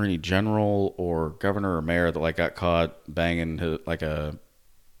York Attorney General or governor or mayor that got caught banging a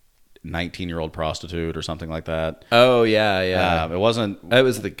 19-year-old prostitute or something like that. Oh yeah. It wasn't. It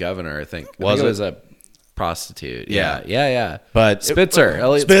was the governor, I think. It was a prostitute. Yeah. But Spitzer,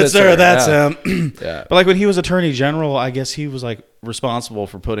 Elliot Spitzer, that's him. Yeah. But when he was Attorney General, I guess he was responsible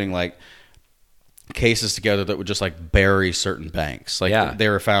for putting cases together that would just bury certain banks. They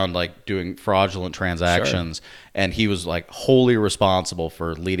were found doing fraudulent transactions, and he was wholly responsible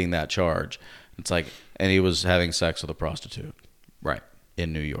for leading that charge. It's and he was having sex with a prostitute. Right.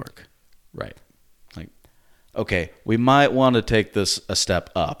 in New York. Right. Like, okay, we might want to take this a step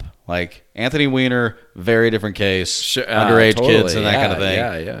up. Like Anthony Weiner, very different case. Sure, underage totally. kids and that kind of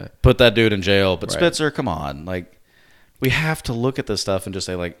thing. Yeah. Put that dude in jail. But Right. Spitzer, come on. Like, we have to look at this stuff and just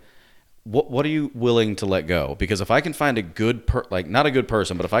say, like, what are you willing to let go? Because if I can find a good, not a good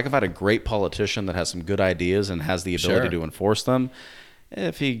person, but if I can find a great politician that has some good ideas and has the ability to enforce them,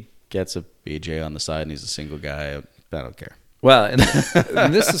 if he gets a BJ on the side and he's a single guy, I don't care. Well, and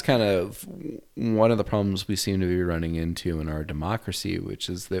this is kind of one of the problems we seem to be running into in our democracy, which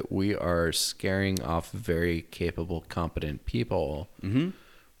is that we are scaring off very capable, competent people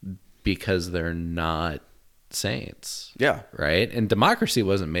because they're not saints. Yeah. Right? And democracy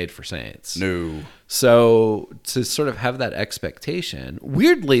wasn't made for saints. No. So to sort of have that expectation,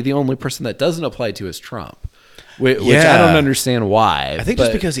 weirdly, the only person that doesn't apply to is Trump. Which I don't understand why. I think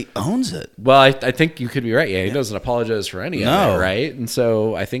just because he owns it. Well, I think you could be right. Yeah, he doesn't apologize for any of No. it, right? And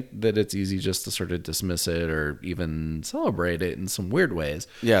so I think that it's easy just to sort of dismiss it or even celebrate it in some weird ways.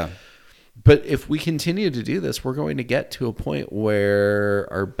 Yeah. But if we continue to do this, we're going to get to a point where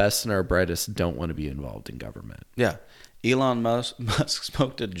our best and our brightest don't want to be involved in government. Yeah. Elon Musk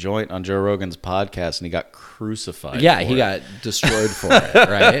smoked a joint on Joe Rogan's podcast and he got crucified. Yeah, for he it. got destroyed for it,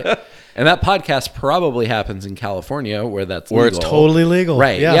 right? And that podcast probably happens in California where that's legal. Where it's totally legal.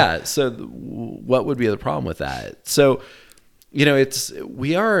 Right, yeah. So what would be the problem with that? So, you know,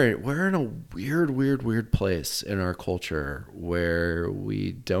 we're in a weird place in our culture where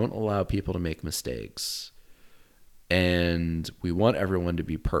we don't allow people to make mistakes and we want everyone to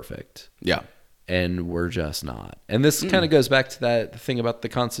be perfect. Yeah. And we're just not. And this kind of goes back to that thing about the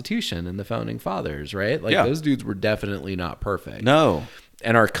Constitution and the Founding Fathers, right? Like those dudes were definitely not perfect. No.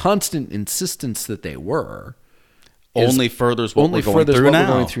 And our constant insistence that they were Only furthers what we're going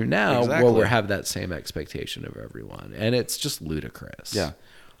through now. Exactly. Where we have that same expectation of everyone. And it's just ludicrous. Yeah.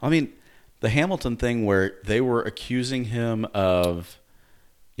 I mean, the Hamilton thing where they were accusing him of,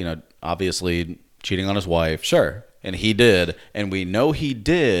 you know, obviously cheating on his wife. Sure. And he did. And we know he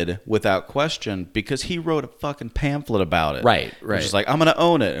did without question because he wrote a fucking pamphlet about it. Right. It's just like, I'm going to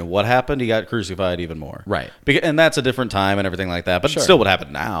own it. And what happened? He got crucified even more. Right. And that's a different time and everything like that. But it still would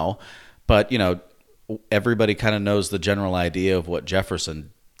happen now. But, you know, everybody kind of knows the general idea of what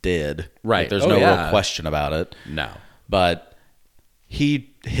Jefferson did. Right. Like, there's no real question about it. No. But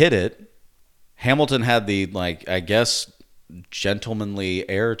he hit it. Hamilton had the, like, I guess, gentlemanly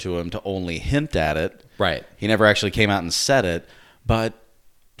air to him to only hint at it. Right. He never actually came out and said it. But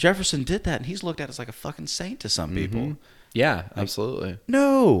Jefferson did that, and he's looked at as like a fucking saint to some people. Yeah, absolutely.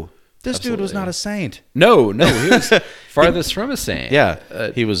 No. This dude was not a saint. No, he was farthest from a saint.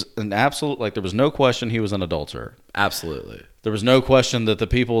 Yeah. He was an absolute, like, there was no question he was an adulterer. Absolutely. There was no question that the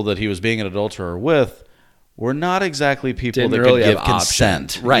people that he was being an adulterer with were not exactly people Didn't that really could give have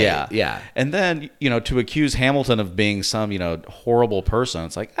consent. options. Right, Yeah. yeah. And then, you know, to accuse Hamilton of being some, you know, horrible person,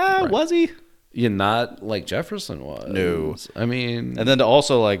 it's like, was he? You're not like Jefferson was. No. I mean... And then to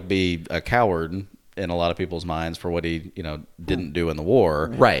also, like, be a coward in a lot of people's minds for what he, you know, didn't do in the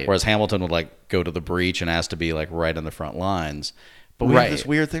war. Right. Whereas Hamilton would, like, go to the breach and ask to be, like, right in the front lines. But we have this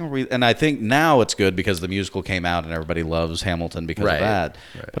weird thing where and I think now it's good because the musical came out and everybody loves Hamilton because of that.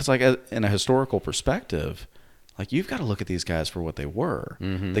 Right. But it's like, in a historical perspective, like, you've got to look at these guys for what they were.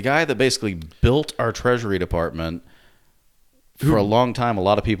 Mm-hmm. The guy that basically built our Treasury Department for a long time, a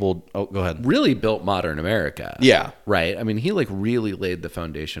lot of people... Oh, go ahead. Really built modern America. Yeah. Right? I mean, he, like, really laid the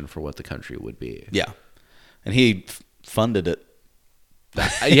foundation for what the country would be. Yeah. And he funded it.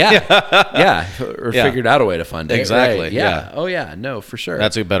 Yeah. Or figured out a way to fund it. Exactly. Right. Yeah. Oh, yeah. No, for sure.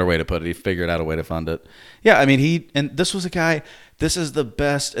 That's a better way to put it. He figured out a way to fund it. Yeah, I mean, and this was a guy... This is the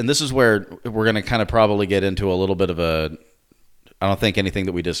best... And this is where we're going to kind of probably get into a little bit of a... I don't think anything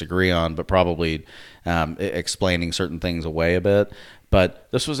that we disagree on, but probably explaining certain things away a bit. But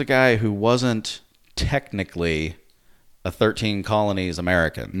this was a guy who wasn't technically a 13 colonies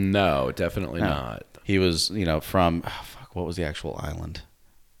American. No, definitely not. He was, you know, from... what was the actual island?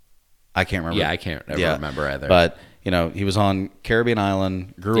 I can't remember. Yeah, I can't remember either. But, you know, he was on Caribbean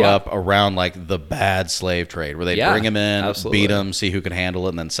island, grew up around, like, the bad slave trade, where they'd bring him in, beat him, see who could handle it,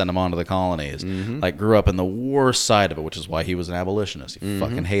 and then send him on to the colonies. Mm-hmm. Like, grew up in the worst side of it, which is why he was an abolitionist. He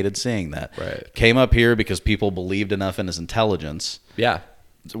fucking hated seeing that. Right. Came up here because people believed enough in his intelligence. Yeah.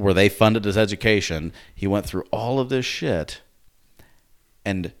 Where they funded his education. He went through all of this shit.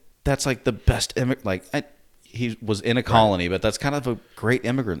 And that's, like, the best... he was in a colony, but that's kind of a great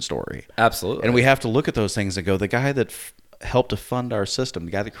immigrant story. Absolutely. And we have to look at those things and go, the guy that helped to fund our system,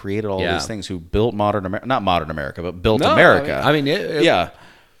 the guy that created all these things, who built modern America, not modern America, but built America. I mean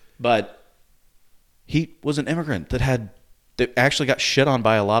but he was an immigrant that had that actually got shit on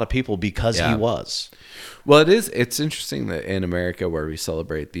by a lot of people because he was. Well, it's interesting that in America, where we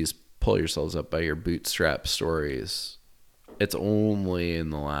celebrate these pull yourselves up by your bootstrap stories, it's only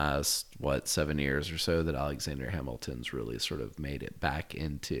in the last 7 years or so that Alexander Hamilton's really sort of made it back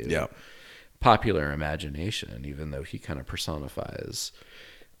into popular imagination, even though he kind of personifies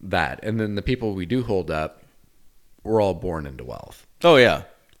that. And then the people we do hold up were all born into wealth. Oh yeah.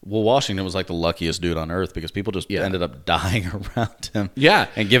 Well, Washington was like the luckiest dude on earth because people just ended up dying around him. Yeah.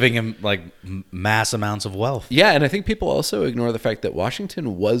 And giving him like mass amounts of wealth. Yeah. And I think people also ignore the fact that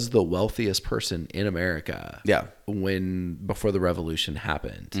Washington was the wealthiest person in America. Yeah. Before the revolution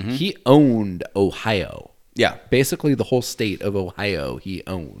happened. Mm-hmm. He owned Ohio. Yeah. Basically the whole state of Ohio he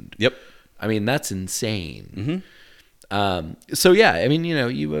owned. Yep. I mean, that's insane. Mm-hmm. So yeah, I mean,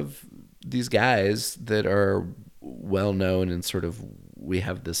 you have these guys that are well known and sort of, we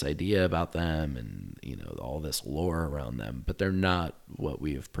have this idea about them and, all this lore around them, but they're not what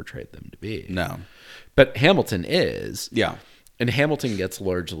we have portrayed them to be. No. But Hamilton is. Yeah. And Hamilton gets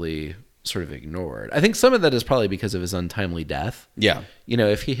largely sort of ignored. I think some of that is probably because of his untimely death. Yeah.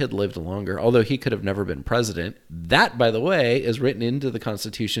 If he had lived longer, although he could have never been president, that, by the way, is written into the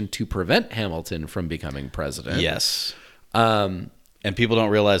Constitution to prevent Hamilton from becoming president. Yes. And people don't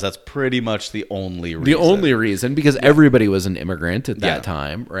realize that's pretty much the only reason. The only reason, because everybody was an immigrant at that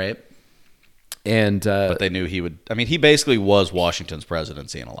time, right? And but they knew he would. I mean, he basically was Washington's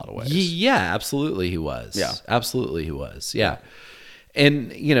presidency in a lot of ways. Yeah, absolutely he was. Yeah. Absolutely he was. Yeah.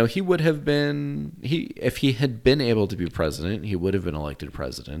 And, he would have been, if he had been able to be president, he would have been elected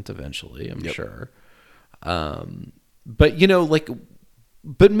president eventually, I'm sure. But,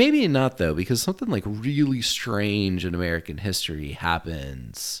 but maybe not though, because something like really strange in American history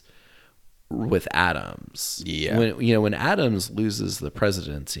happens with Adams. Yeah. When Adams loses the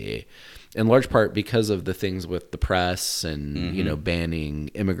presidency, in large part because of the things with the press and, banning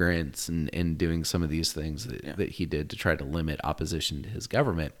immigrants and doing some of these things that he did to try to limit opposition to his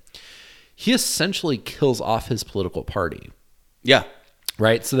government, he essentially kills off his political party. Yeah.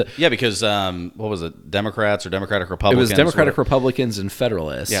 Right? So because what was it? Democrats or Democratic Republicans? It was Democratic Republicans and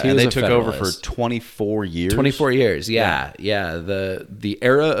Federalists. Yeah, and they took over for 24 years. 24 years, yeah. The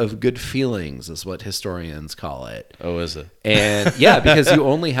era of good feelings is what historians call it. Oh, is it? And because you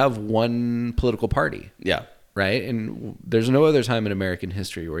only have one political party. Yeah. Right? And there's no other time in American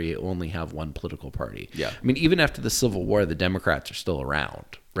history where you only have one political party. Yeah. I mean, even after the Civil War, the Democrats are still around.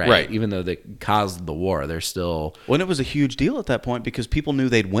 Right. Even though they caused the war, they're still. Well, and it was a huge deal at that point because people knew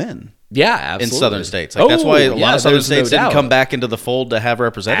they'd win. Yeah, absolutely. In southern states. That's why a lot of southern states didn't come back into the fold to have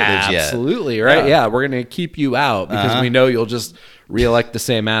representatives yet. Absolutely, right? Yeah, we're going to keep you out because we know you'll just reelect the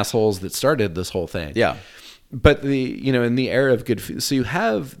same assholes that started this whole thing. Yeah. But in the era of good, so you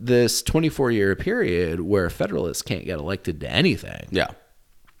have this 24-year period where Federalists can't get elected to anything. Yeah.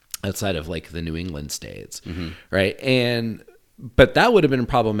 Outside of like the New England states, right? But that would have been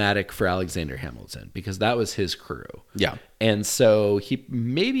problematic for Alexander Hamilton because that was his crew. Yeah. And so he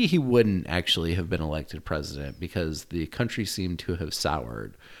wouldn't actually have been elected president because the country seemed to have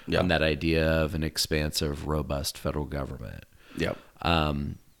soured on that idea of an expansive, robust federal government. Yeah.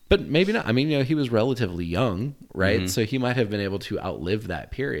 But maybe not. I mean, he was relatively young, right? So he might have been able to outlive that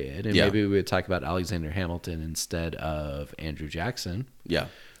period. And maybe we would talk about Alexander Hamilton instead of Andrew Jackson. Yeah.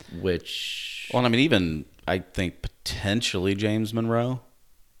 Well, I mean, even I think potentially James Monroe.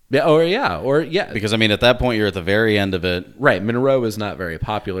 Yeah. Because I mean, at that point, you're at the very end of it. Right. Monroe was not very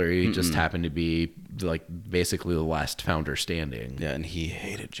popular. He just happened to be like basically the last founder standing. Yeah, and he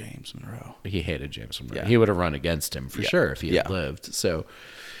hated James Monroe. Yeah. He would have run against him for sure if he had lived. So,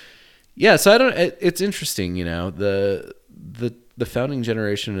 so I don't. It's interesting, the founding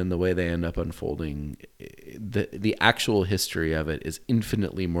generation and the way they end up unfolding. The actual history of it is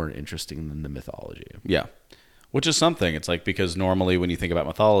infinitely more interesting than the mythology. Yeah. Which is something. It's like, because normally when you think about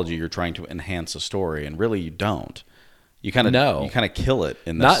mythology, you're trying to enhance a story, and really you don't. You kind of kill it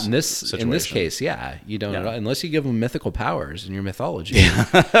in this Not in this situation. In this case, you don't at all, unless you give them mythical powers in your mythology.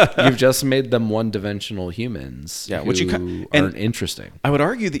 You've just made them one-dimensional humans who aren't interesting. I would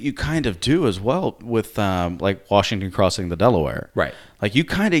argue that you kind of do as well with like Washington crossing the Delaware. Right. Like you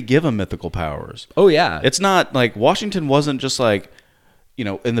kind of give them mythical powers. Oh yeah. It's not like Washington wasn't just like,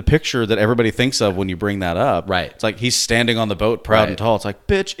 in the picture that everybody thinks of when you bring that up. Right. It's like he's standing on the boat proud and tall. It's like,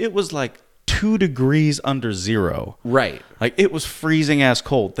 bitch, it was like 2 degrees under zero. Right. Like it was freezing ass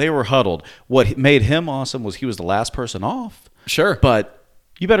cold. They were huddled. What made him awesome was he was the last person off. Sure. But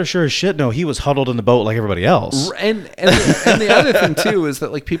You better sure as shit know he was huddled in the boat like everybody else. And the other thing too is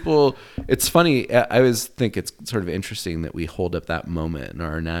that like people, it's funny. I always think it's sort of interesting that we hold up that moment in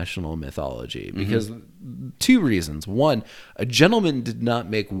our national mythology because two reasons. One, a gentleman did not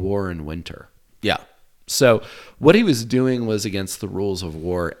make war in winter. Yeah. So what he was doing was against the rules of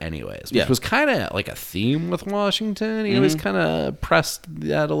war anyways, which was kind of like a theme with Washington. He always kind of pressed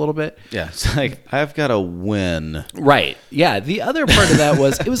that a little bit. Yeah. It's like, I've got to win. Right. Yeah. The other part of that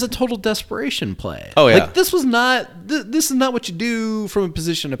was it was a total desperation play. Oh, yeah. Like this was not, this is not what you do from a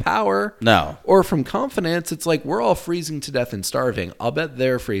position of power. No. Or from confidence. It's like we're all freezing to death and starving. I'll bet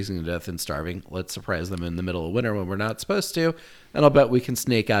they're freezing to death and starving. Let's surprise them in the middle of winter when we're not supposed to. And I'll bet we can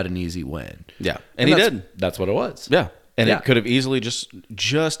snake out an easy win. Yeah. And he did. That's what it was. Yeah. And it could have easily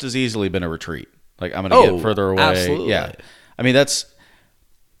just as easily been a retreat. Like, I'm going to get further away. Absolutely. Yeah. I mean, it's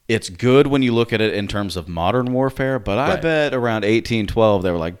good when you look at it in terms of modern warfare, but I bet around 1812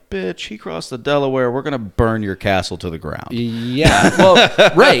 they were like, bitch, he crossed the Delaware. We're going to burn your castle to the ground. Yeah.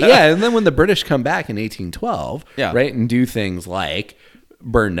 Well, right. Yeah. And then when the British come back in 1812, right, and do things like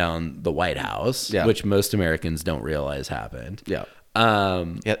burn down the White House, which most Americans don't realize happened. Yeah.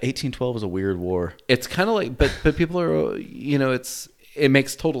 1812 is a weird war. It's kind of like, but people are, it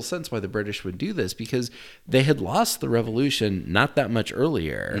makes total sense why the British would do this because they had lost the revolution not that much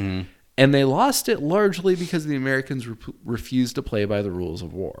earlier. And they lost it largely because the Americans refused to play by the rules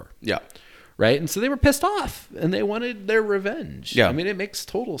of war. Yeah. Right? And so they were pissed off and they wanted their revenge. Yeah. I mean, it makes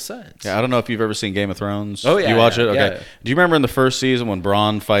total sense. Yeah, I don't know if you've ever seen Game of Thrones. Oh, yeah. You watch it? Okay. Yeah. Do you remember in the first season when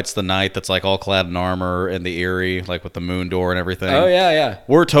Bronn fights the knight that's like all clad in armor and the Eyrie, like with the moon door and everything? Oh, yeah.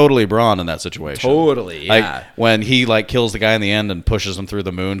 We're totally Bronn in that situation. Totally, yeah. Like when he like kills the guy in the end and pushes him through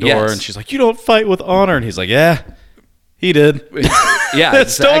the moon door and she's like, you don't fight with honor. And he's like, yeah, he did. Yeah,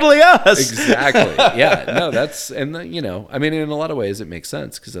 it's totally us. Exactly. Yeah, no, that's, and I mean, in a lot of ways it makes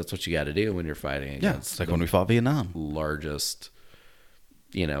sense because that's what you got to do when you're fighting against it's like when we fought Vietnam. Largest,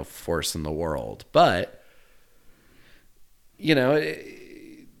 force in the world. But, I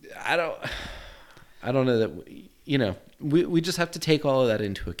don't know that, we just have to take all of that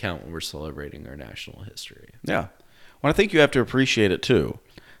into account when we're celebrating our national history. Yeah. Well, I think you have to appreciate it too.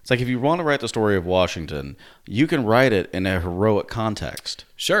 It's like if you want to write the story of Washington, you can write it in a heroic context.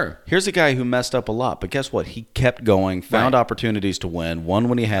 Sure. Here's a guy who messed up a lot, but guess what? He kept going, found opportunities to win, won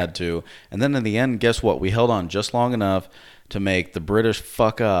when he had to, and then in the end, guess what? We held on just long enough to make the British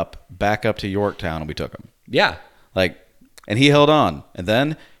fuck up, back up to Yorktown, and we took him. Yeah. And he held on, and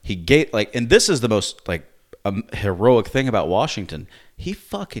then he gave, and this is the most, heroic thing about Washington. He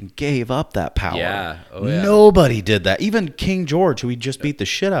fucking gave up that power. Yeah. Oh, yeah. Nobody did that. Even King George, who he just beat the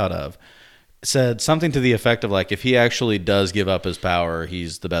shit out of, said something to the effect of if he actually does give up his power,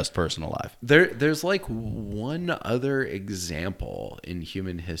 he's the best person alive. There's one other example in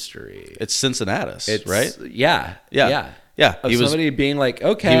human history. It's Cincinnatus, right? Yeah. Of somebody being like,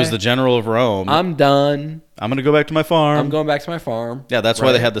 okay, he was the general of Rome. I'm done. I'm going to go back to my farm. I'm going back to my farm. Yeah, that's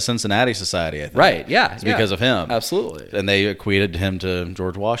why they had the Cincinnati Society, I think. Right, yeah. It's because of him. Absolutely. And they equated him to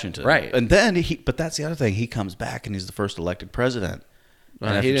George Washington. Right. And then but that's the other thing. He comes back and he's the first elected president.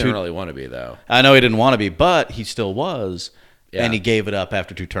 He didn't really want to be, though. I know he didn't want to be, but he still was. Yeah. And he gave it up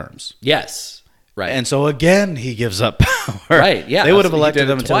after 2 terms. Yes. Right. And so again, he gives up power. Right, yeah. They would have elected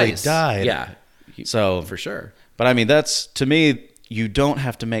him until he died. Yeah. So for sure. But I mean, that's, to me, you don't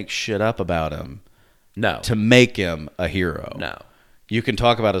have to make shit up about him. No. To make him a hero. No. You can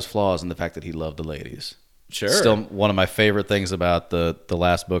talk about his flaws and the fact that he loved the ladies. Sure. Still, one of my favorite things about the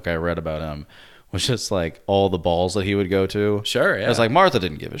last book I read about him was just all the balls that he would go to. Sure, yeah. It's like Martha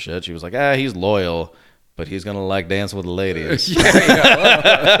didn't give a shit. She was like, he's loyal, but he's going to like dancing with the ladies.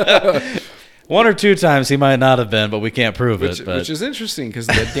 Yeah. 1 or 2 times he might not have been, but we can't prove it. Which is interesting because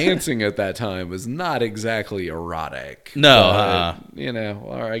the dancing at that time was not exactly erotic. No.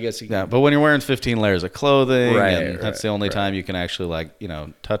 Or I guess you can. Yeah, but when you're wearing 15 layers of clothing, right, that's the only time you can actually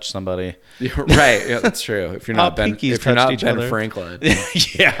touch somebody. Right, yeah, that's true. If you're not Ben Franklin.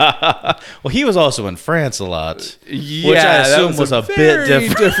 Yeah. Well, he was also in France a lot, yeah, which I assume was a bit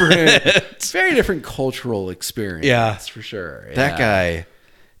different. Very different cultural experience. Yeah, for sure. Yeah. That guy.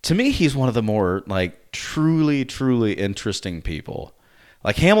 To me, he's one of the more truly, truly interesting people.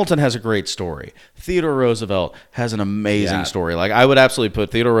 Hamilton has a great story. Theodore Roosevelt has an amazing story. I would absolutely put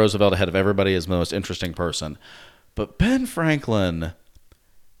Theodore Roosevelt ahead of everybody as the most interesting person. But Ben Franklin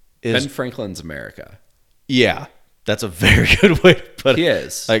is... Ben Franklin's America. Yeah, that's a very good way to put it. He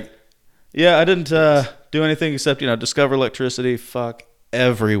is. I didn't do anything except, discover electricity. Fuck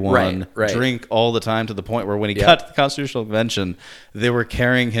everyone Right. drink all the time, to the point where when he got to the Constitutional Convention, they were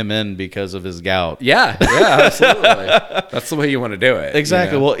carrying him in because of his gout. Yeah, absolutely. That's the way you want to do it.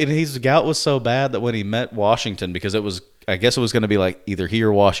 Exactly. You know? Well, his gout was so bad that when he met Washington, because I guess it was going to be like either he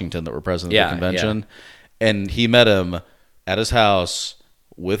or Washington that were president of the convention, and he met him at his house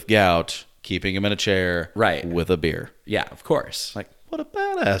with gout, keeping him in a chair, with a beer. Yeah, of course. Like, what a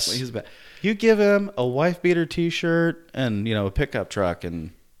badass! He's bad. You give him a wife beater T-shirt and a pickup truck,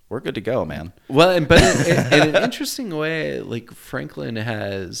 and we're good to go, man. Well, but in an interesting way, like Franklin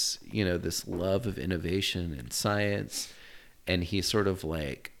has this love of innovation and science, and he sort of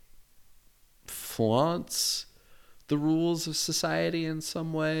like flaunts the rules of society in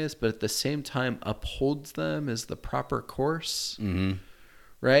some ways, but at the same time upholds them as the proper course. Mm-hmm.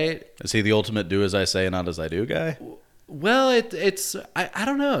 Right? Is he the ultimate do as I say, not as I do guy? Well, it's I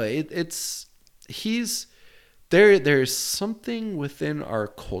don't know. There's something within our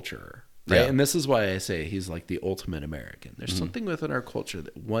culture, right? Yeah. And this is why I say he's like the ultimate American. There's something within our culture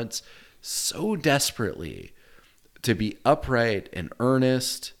that wants so desperately to be upright and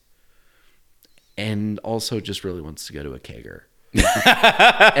earnest, and also just really wants to go to a kegger.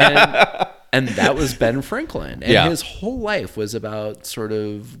 And that was Ben Franklin. And his whole life was about sort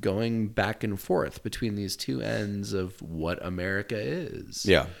of going back and forth between these two ends of what America is.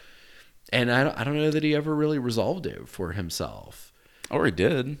 Yeah. And I don't know that he ever really resolved it for himself. Or he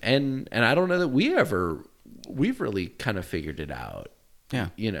did. And I don't know that we've really kind of figured it out. Yeah.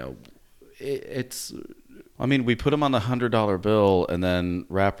 It's... I mean, we put him on the $100 bill, and then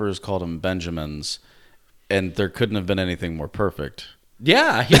rappers called him Benjamins, and there couldn't have been anything more perfect.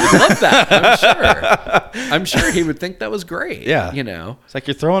 Yeah, he would love that, I'm sure he would think that was great. Yeah. It's like,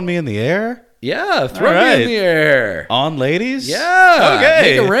 you're throwing me in the air? Yeah, throw me in the air. On ladies? Yeah.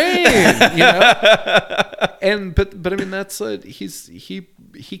 Okay. Make it rain. And but I mean, that's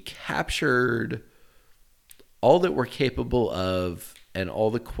he captured all that we're capable of and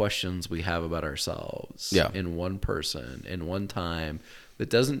all the questions we have about ourselves in one person, in one time. That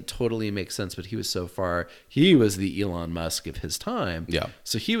doesn't totally make sense, but he was the Elon Musk of his time. Yeah.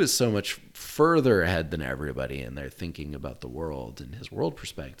 So he was so much further ahead than everybody, and they're thinking about the world and his world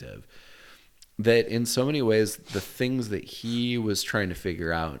perspective, that in so many ways, the things that he was trying to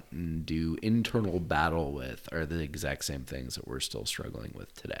figure out and do internal battle with are the exact same things that we're still struggling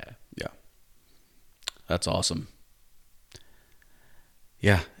with today. Yeah. That's awesome.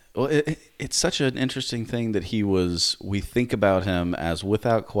 Yeah. Well, it's such an interesting thing that we think about him as,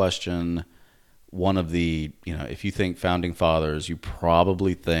 without question, one of the, if you think founding fathers, you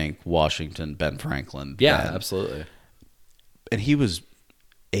probably think Washington, Ben Franklin. Yeah, Ben. Absolutely. And he was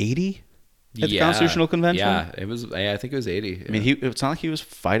 80 at the Constitutional Convention? Yeah, I think it was 80. I mean, it's not like he was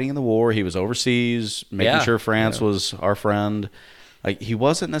fighting in the war. He was overseas, making sure France was our friend. Like, he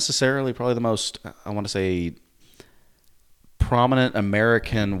wasn't necessarily probably the most, I want to say, prominent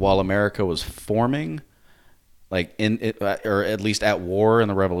American while America was forming, like in it, or at least at war in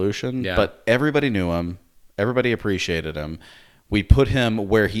the Revolution. Yeah. But everybody knew him. Everybody appreciated him. We put him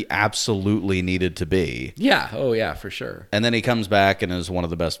where he absolutely needed to be. Yeah. Oh, yeah, for sure. And then he comes back and is one of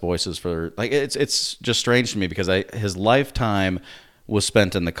the best voices for, like, it's just strange to me because his lifetime was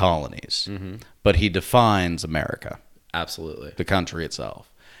spent in the colonies, but he defines America. Absolutely. The country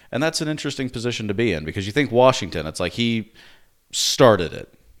itself. And that's an interesting position to be in, because you think Washington, it's like he started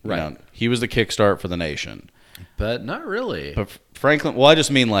it. Right. He was the kickstart for the nation. But not really. But Franklin, well, I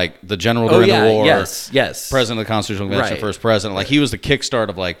just mean like the general during the war. Yes. President of the Constitutional Convention, first president. Like, he was the kickstart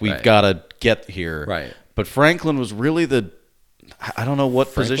of, like, we've got to get here. Right. But Franklin was really I don't know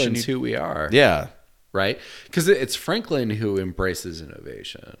what position. Franklin's who we are. Yeah. Right? Because it's Franklin who embraces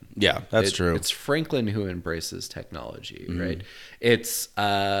innovation. Yeah, that's true. It's Franklin who embraces technology, right? It's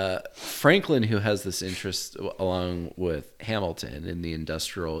Franklin who has this interest, along with Hamilton, in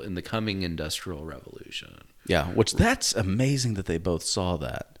the coming industrial revolution. Yeah, which that's amazing that they both saw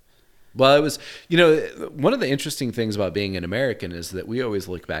that. Well, it was, one of the interesting things about being an American is that we always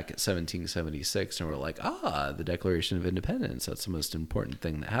look back at 1776 and we're like, the Declaration of Independence, that's the most important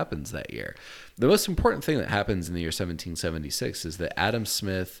thing that happens that year. The most important thing that happens in the year 1776 is that Adam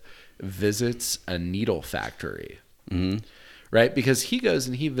Smith visits a needle factory. Mm-hmm. Right? Because he goes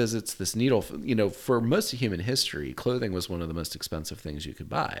and he visits this needle. For most of human history, clothing was one of the most expensive things you could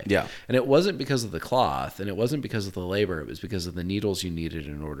buy. Yeah. And it wasn't because of the cloth, and it wasn't because of the labor. It was because of the needles you needed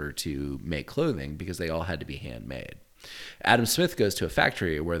in order to make clothing, because they all had to be handmade. Adam Smith goes to a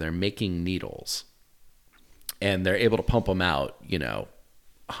factory where they're making needles, and they're able to pump them out,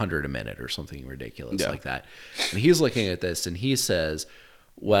 100 a minute or something ridiculous like that. And he's looking at this, and he says,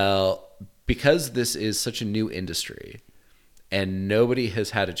 well, because this is such a new industry, and nobody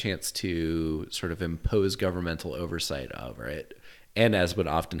has had a chance to sort of impose governmental oversight over it. And as would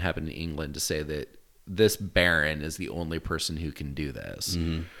often happen in England, to say that this baron is the only person who can do this.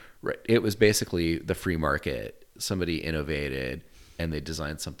 Right. It was basically the free market. Somebody innovated and they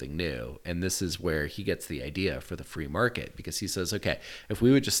designed something new. And this is where he gets the idea for the free market, because he says, okay, if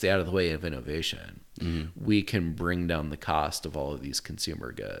we would just stay out of the way of innovation, we can bring down the cost of all of these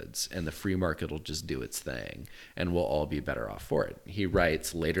consumer goods, and the free market will just do its thing, and we'll all be better off for it. He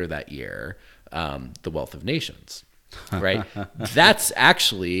writes later that year, The Wealth of Nations, right? That's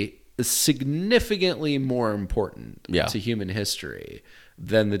actually significantly more important to human history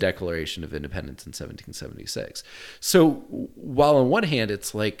than the Declaration of Independence in 1776. So while on one hand,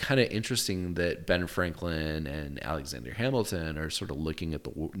 it's like kind of interesting that Ben Franklin and Alexander Hamilton are sort of looking at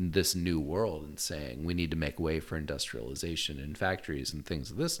this new world and saying, we need to make way for industrialization and factories and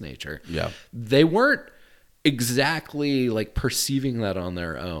things of this nature. Yeah. They weren't exactly like perceiving that on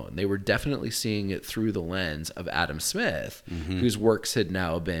their own. They were definitely seeing it through the lens of Adam Smith, whose works had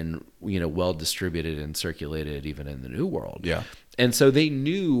now been, well distributed and circulated even in the New World. Yeah. And so they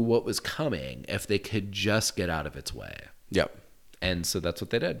knew what was coming if they could just get out of its way. Yep. And so that's what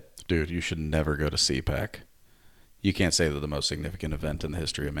they did. Dude, you should never go to CPAC. You can't say they're the most significant event in the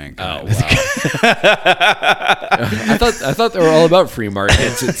history of mankind. Oh, wow. I thought they were all about free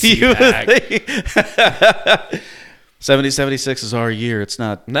markets at CPAC. 7076 is our year. It's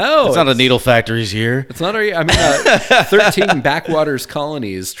not. No, it's not a needle factory's year. It's not our year. I mean, 13 backwaters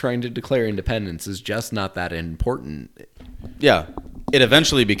colonies trying to declare independence is just not that important. Yeah, it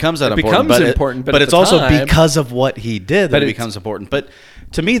eventually becomes that important. But it's also because of what he did that it becomes important. But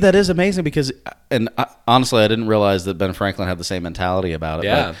to me, that is amazing because, and honestly, I didn't realize that Ben Franklin had the same mentality about it.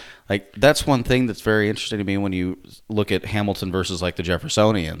 Yeah. But, like, that's one thing that's very interesting to me when you look at Hamilton versus like the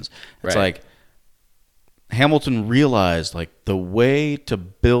Jeffersonians. It's like Hamilton realized like the way to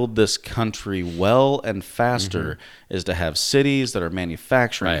build this country well and faster is to have cities that are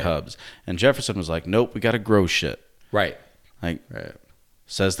manufacturing hubs. And Jefferson was like, nope, we got to grow shit. Right. Like,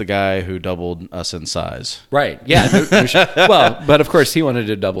 says the guy who doubled us in size. Right. Yeah. Well, but of course he wanted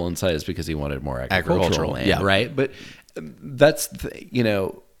to double in size because he wanted more agricultural land. Yeah. Right. But that's,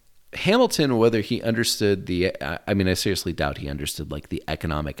 Hamilton, whether he understood I seriously doubt he understood like the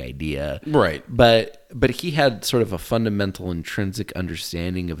economic idea. Right. But he had sort of a fundamental intrinsic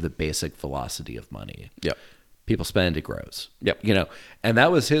understanding of the basic velocity of money. Yep. People spend, it grows. Yep. And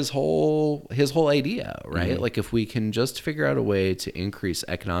that was his whole idea, right? Like if we can just figure out a way to increase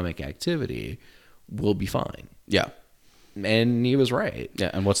economic activity, we'll be fine. Yeah. And he was right.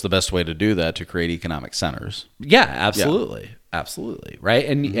 Yeah. And what's the best way to do that? To create economic centers. Yeah, absolutely. Yeah. Absolutely. Right.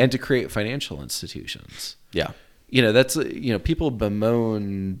 And to create financial institutions. Yeah. That's, people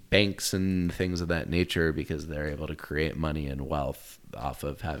bemoan banks and things of that nature because they're able to create money and wealth off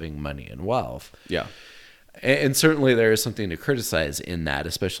of having money and wealth. Yeah. And certainly there is something to criticize in that,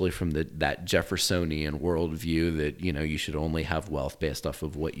 especially from that Jeffersonian worldview that, you should only have wealth based off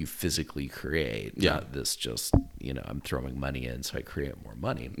of what you physically create. Yeah. Not this just, I'm throwing money in so I create more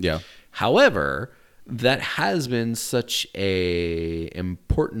money. Yeah. However, that has been such a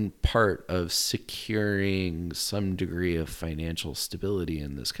important part of securing some degree of financial stability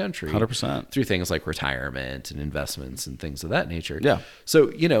in this country. 100%. Through things like retirement and investments and things of that nature. Yeah.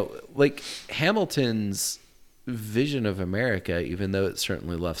 So, like Hamilton's vision of America, even though it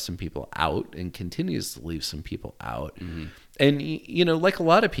certainly left some people out and continues to leave some people out. And, like a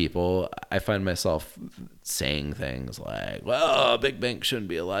lot of people, I find myself saying things like, well, big banks shouldn't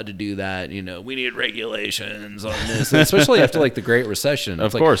be allowed to do that. We need regulations on this, and especially after like the Great Recession.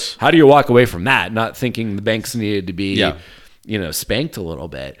 Of course. How do you walk away from that? Not thinking the banks needed to be, spanked a little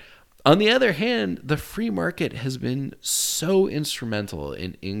bit. On the other hand, the free market has been so instrumental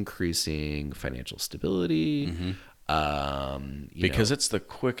in increasing financial stability. Because it's the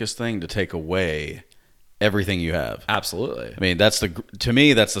quickest thing to take away everything you have. Absolutely. I mean, to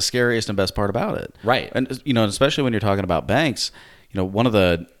me, that's the scariest and best part about it. Right. And, especially when you're talking about banks, one of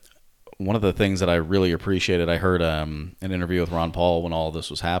the things that I really appreciated, I heard an interview with Ron Paul when all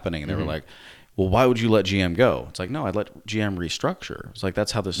this was happening, and they were like, well, why would you let GM go? It's like, no, I'd let GM restructure. It's like,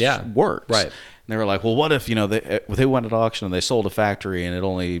 that's how this works. Right. And they were like, well, what if, they went at auction and they sold a factory and it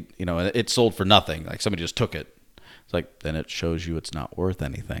only, it sold for nothing. Like somebody just took it. It's like, then it shows you it's not worth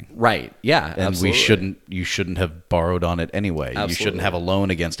anything. Right. Yeah. And absolutely. You shouldn't have borrowed on it anyway. Absolutely. You shouldn't have a loan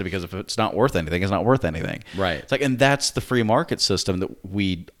against it, because if it's not worth anything, it's not worth anything. Right. It's like, and that's the free market system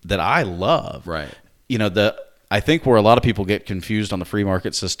that I love. Right. I think where a lot of people get confused on the free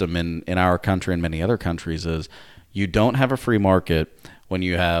market system in our country and many other countries is you don't have a free market when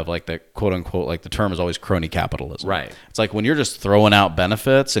you have like the quote unquote, like the term is always crony capitalism. Right. It's like when you're just throwing out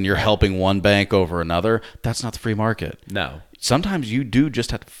benefits and you're helping one bank over another, that's not the free market. No. Sometimes you do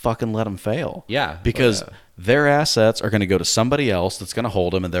just have to fucking let them fail. Yeah. Because their assets are going to go to somebody else that's going to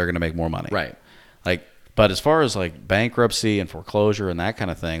hold them and they're going to make more money. Right. Like, but as far as like bankruptcy and foreclosure and that kind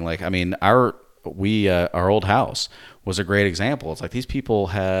of thing, like, I mean, our old house was a great example. It's like these people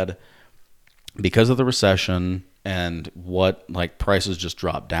had, because of the recession and what like prices just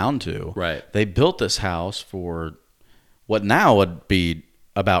dropped down to, right, they built this house for what now would be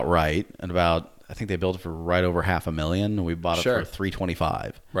about right, and about, I think they built it for right over $500,000, and we bought it for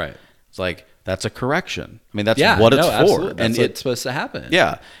 $325,000. Right. It's like, that's a correction. I mean, that's what it's for. Absolutely. And it's supposed to happen.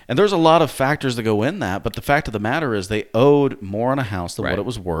 Yeah. And there's a lot of factors that go in that, but the fact of the matter is they owed more on a house than what it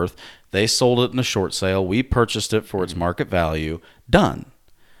was worth. They sold it in a short sale. We purchased it for its market value. Done.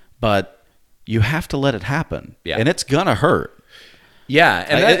 But you have to let it happen. Yeah. And it's going to hurt. Yeah,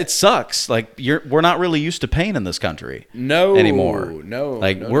 and it sucks. Like we're not really used to pain in this country. Anymore. No.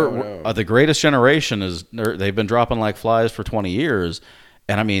 Like we're the greatest generation is, they've been dropping like flies for 20 years.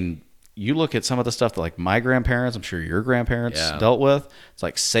 And I mean, you look at some of the stuff that like my grandparents, I'm sure your grandparents dealt with. It's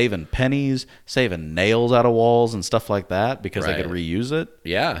like saving pennies, saving nails out of walls and stuff like that because they could reuse it.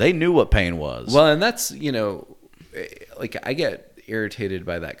 Yeah. They knew what pain was. Well, and that's, like I get irritated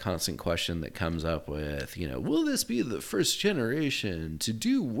by that constant question that comes up with, will this be the first generation to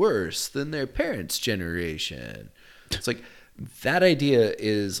do worse than their parents' generation? It's like, that idea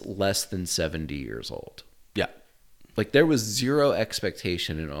is less than 70 years old. Yeah. Like there was zero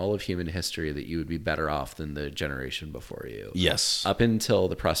expectation in all of human history that you would be better off than the generation before you. Yes. Up until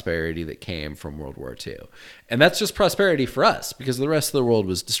the prosperity that came from World War II. And that's just prosperity for us because the rest of the world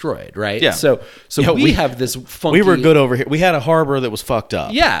was destroyed, right? Yeah. So we have this funky... We were good over here. We had a harbor that was fucked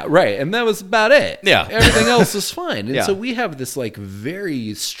up. Yeah, right. And that was about it. Yeah. Everything else was fine. And so we have this like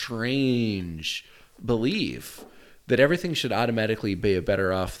very strange belief that everything should automatically be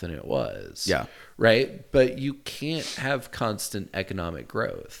better off than it was. Yeah. Right? But you can't have constant economic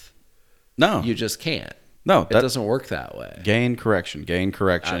growth. No. You just can't. No. It doesn't work that way. Gain, correction.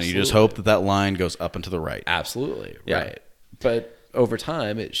 Absolutely. And you just hope that line goes up and to the right. Absolutely. Yeah. Right. But over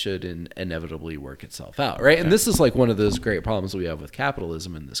time, it should inevitably work itself out. Right? And this is like one of those great problems we have with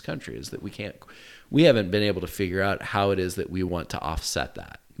capitalism in this country is that we haven't been able to figure out how it is that we want to offset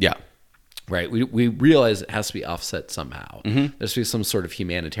that. Yeah. Right. We realize it has to be offset somehow. Mm-hmm. There has to be some sort of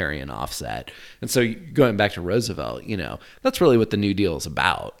humanitarian offset. And so going back to Roosevelt, that's really what the New Deal is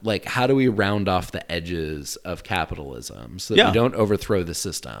about. Like, how do we round off the edges of capitalism so that we don't overthrow the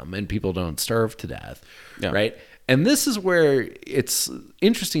system and people don't starve to death? Yeah. Right. And this is where it's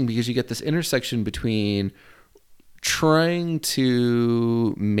interesting because you get this intersection between trying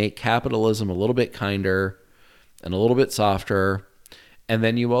to make capitalism a little bit kinder and a little bit softer. And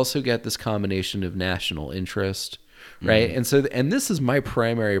then you also get this combination of national interest, right? Mm-hmm. And this is my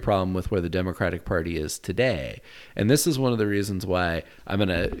primary problem with where the Democratic Party is today. And this is one of the reasons why I'm going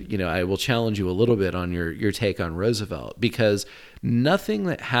to, I will challenge you a little bit on your take on Roosevelt, because nothing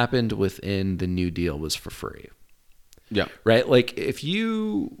that happened within the New Deal was for free. Yeah. Right? Like if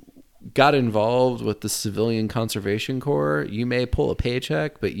you got involved with the Civilian Conservation Corps, you may pull a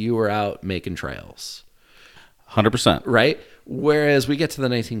paycheck, but you were out making trails. 100%. Right? Whereas we get to the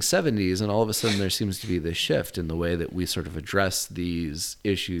 1970s and all of a sudden there seems to be this shift in the way that we sort of address these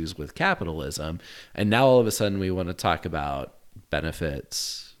issues with capitalism. And now all of a sudden we want to talk about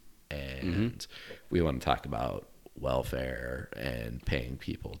benefits and we want to talk about welfare and paying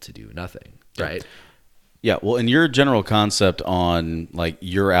people to do nothing. Right? Yeah. Well, and your general concept on like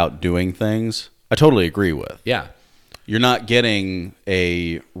you're out doing things, I totally agree with. Yeah. You're not getting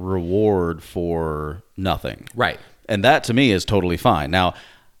a reward for nothing. Right. And that to me is totally fine. Now,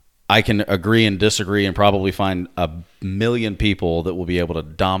 I can agree and disagree and probably find a million people that will be able to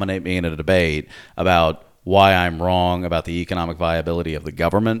dominate me in a debate about why I'm wrong about the economic viability of the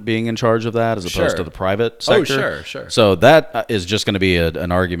government being in charge of that as opposed to the private sector. Oh, sure. So that is just going to be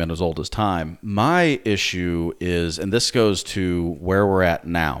an argument as old as time. My issue is, and this goes to where we're at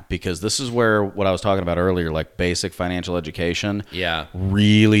now, because this is where what I was talking about earlier, like basic financial education,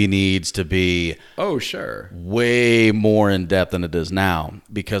 really needs to be way more in depth than it is now,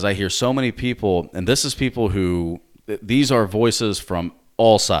 because I hear so many people, and this is people who, these are voices from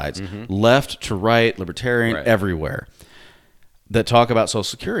all sides, left to right, libertarian, everywhere, that talk about Social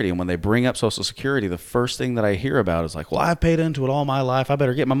Security. And when they bring up Social Security, the first thing that I hear about is like, well, I've paid into it all my life. I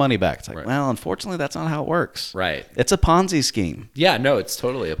better get my money back. It's like, well, unfortunately, that's not how it works. Right. It's a Ponzi scheme. Yeah, no, it's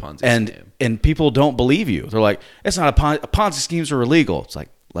totally a Ponzi scheme. And people don't believe you. They're like, it's not a Ponzi schemes are illegal. It's like,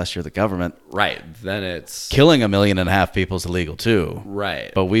 unless you're the government. Right. Then it's Killing 1.5 million people is illegal too.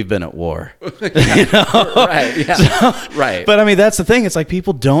 right. But we've been at war. Right. Yeah. Right. But I mean, that's the thing. It's like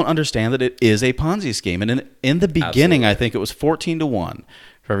people don't understand that it is a Ponzi scheme. And in the beginning, Absolutely. I think it was 14-1.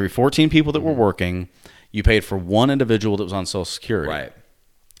 For every 14 people that were working, you paid for one individual that was on Social Security. Right.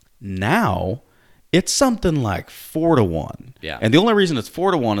 Now, it's something like 4-1. Yeah. And the only reason it's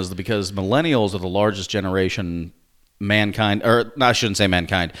 4-1 is because millennials are the largest generation mankind, or no, I shouldn't say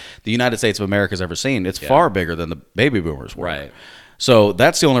mankind, the United States of America has ever seen. It's far bigger than the baby boomers were. Right. So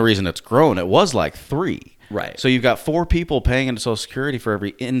that's the only reason it's grown. It was like 3. Right. So you've got 4 people paying into Social Security for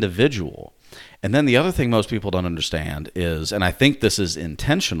every individual. And then the other thing most people don't understand is, and I think this is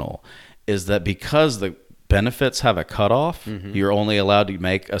intentional, is that because the benefits have a cutoff, you're only allowed to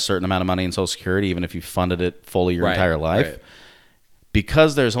make a certain amount of money in Social Security, even if you funded it fully your entire life. Right.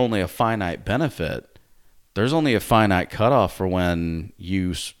 Because there's only a finite benefit, there's only a finite cutoff for when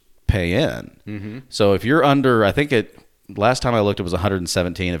you pay in. So if you're under, I think last time I looked, it was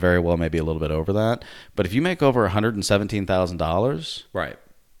 117. It very well may be a little bit over that. But if you make over $117,000, Right.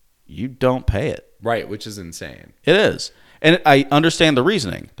 you don't pay it. Right. Which is insane. It is. And I understand the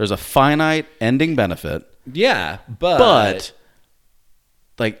reasoning. There's a finite ending benefit, Yeah. but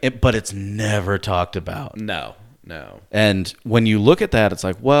it's never talked about. No. And when you look at that, it's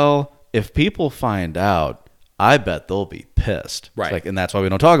like, well, if people find out, I bet they'll be pissed. It's Right. like, and that's why we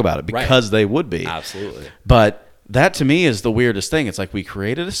don't talk about it, because they would be. Absolutely. But that to me is the weirdest thing. It's like we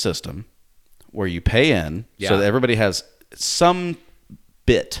created a system where you pay in so that everybody has some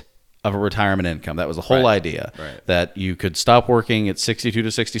bit of a retirement income. That was the whole idea. Right. That you could stop working at 62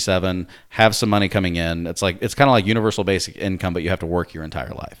 to 67, have some money coming in. It's kind of like universal basic income, but you have to work your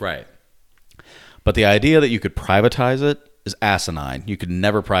entire life. Right. But the idea that you could privatize it is asinine. You could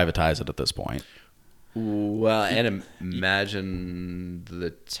never privatize it at this point. Well, and imagine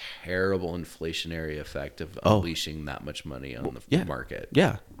the terrible inflationary effect of unleashing that much money on the market.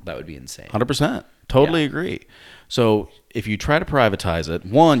 Yeah. That would be insane. 100%. Totally agree. So if you try to privatize it,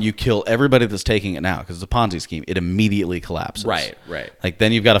 one, you kill everybody that's taking it now because it's a Ponzi scheme. It immediately collapses. Right. Like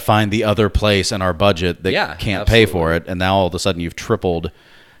then you've got to find the other place in our budget that can't pay for it. And now all of a sudden you've tripled,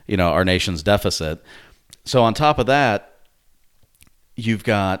 our nation's deficit. So on top of that, you've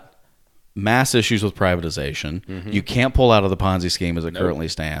got mass issues with privatization. You can't pull out of the Ponzi scheme as it currently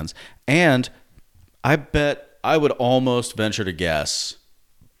stands. And I bet I would almost venture to guess,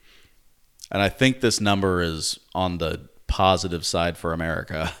 and I think this number is on the positive side for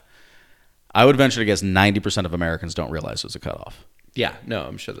America, I would venture to guess 90% of Americans don't realize there's a cutoff. Yeah, no,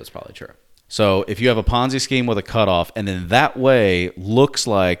 I'm sure that's probably true. So if you have a Ponzi scheme with a cutoff, and in that way looks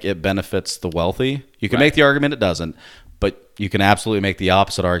like it benefits the wealthy, you can make the argument it doesn't, but you can absolutely make the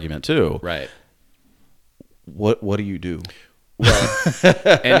opposite argument too. Right. What do you do? Well,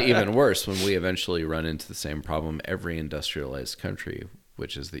 and even worse, when we eventually run into the same problem every industrialized country,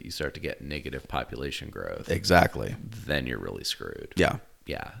 which is that you start to get negative population growth. Exactly. Then you're really screwed.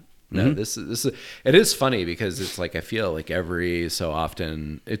 Yeah. No, this is it is funny because it's like I feel like every so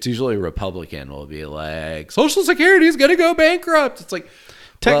often it's usually a Republican will be like Social Security is going to go bankrupt. It's like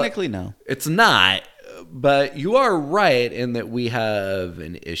Technically, no. It's not, but you are right in that we have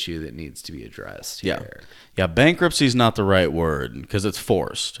an issue that needs to be addressed here. Yeah, bankruptcy is not the right word because it's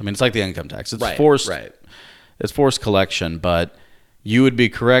forced. I mean, it's like the income tax. It's forced. Right. It's forced collection, but you would be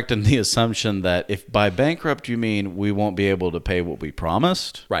correct in the assumption that if by bankrupt you mean we won't be able to pay what we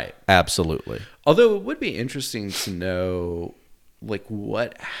promised. Right. Absolutely. Although it would be interesting to know like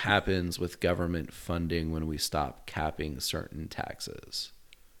what happens with government funding when we stop capping certain taxes.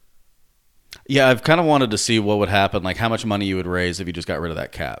 Yeah, I've kind of wanted to see what would happen, like how much money you would raise if you just got rid of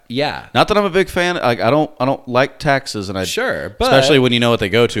that cap. Yeah. Not that I'm a big fan. Like I don't like taxes, and but especially when you know what they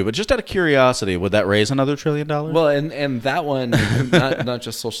go to. But just out of curiosity, would that raise another $1 trillion? Well, and that one, not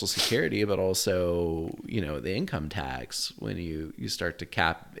just Social Security, but also the income tax. When you start to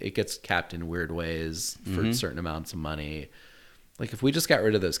cap, it gets capped in weird ways for certain amounts of money. Like if we just got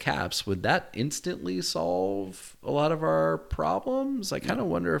rid of those caps, would that instantly solve a lot of our problems? I kind of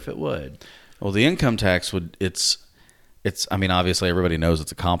wonder if it would. Well, the income tax would. It's. I mean, obviously, everybody knows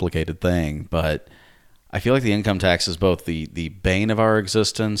it's a complicated thing, but I feel like the income tax is both the bane of our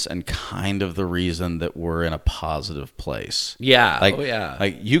existence and kind of the reason that we're in a positive place. Yeah.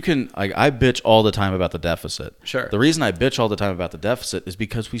 Like you can. I bitch all the time about the deficit. Sure. The reason I bitch all the time about the deficit is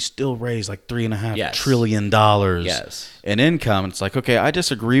because we still raise like $3.5 trillion in income. It's like, okay, I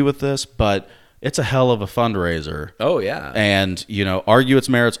disagree with this, but it's a hell of a fundraiser. Oh yeah. And argue its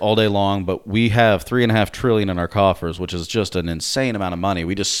merits all day long, but we have $3.5 trillion in our coffers, which is just an insane amount of money.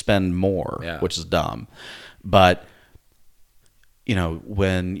 We just spend more, which is dumb. But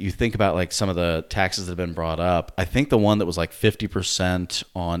when you think about like some of the taxes that have been brought up, I think the one that was like 50%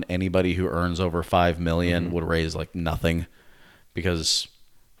 on anybody who earns over 5 million would raise like nothing, because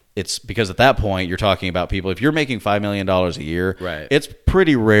at that point you're talking about people, if you're making $5 million a year, right, it's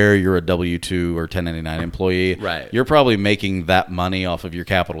pretty rare you're a W-2 or 1099 employee. Right. You're probably making that money off of your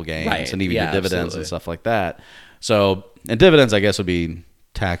capital gains and even your dividends and stuff like that. So, and dividends, I guess, would be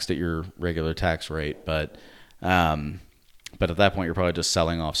taxed at your regular tax rate, but at that point, you're probably just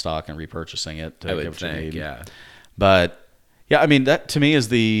selling off stock and repurchasing it to get what you need. Yeah. But yeah, I mean, that to me is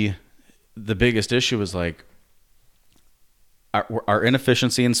the biggest issue is like our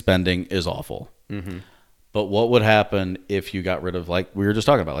inefficiency in spending is awful. Mm-hmm. But what would happen if you got rid of, like we were just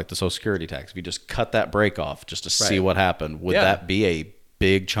talking about, like the Social Security tax? If you just cut that break off just to see what happened, would that be a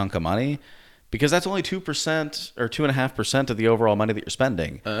big chunk of money? Because that's only 2% or 2.5% of the overall money that you're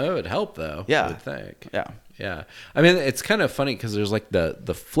spending. It would help, though. Yeah. I would think. Yeah. Yeah. I mean, it's kind of funny because there's like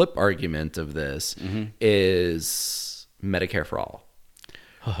the flip argument of this is Medicare for all.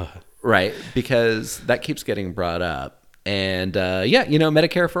 Right? Because that keeps getting brought up. And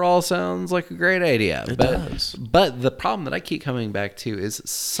Medicare for all sounds like a great idea. It does. But the problem that I keep coming back to is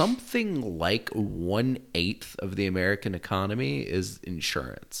something like 1/8 of the American economy is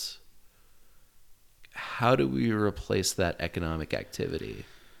insurance. How do we replace that economic activity?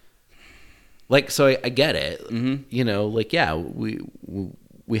 Like, so I get it.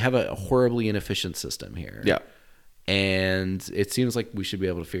 We have a horribly inefficient system here. Yeah. And it seems like we should be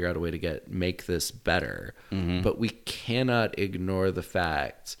able to figure out a way to make this better. Mm-hmm. But we cannot ignore the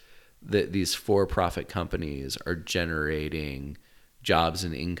fact that these for-profit companies are generating jobs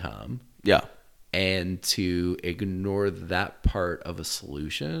and income. Yeah. And to ignore that part of a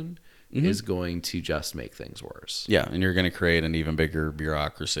solution is going to just make things worse. Yeah, and you're going to create an even bigger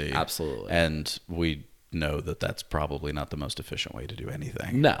bureaucracy. Absolutely. And we know that that's probably not the most efficient way to do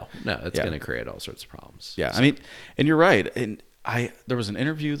anything. No, it's going to create all sorts of problems. Yeah, so. I mean, and you're right. And there was an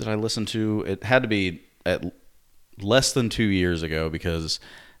interview that I listened to. It had to be at less than 2 years ago because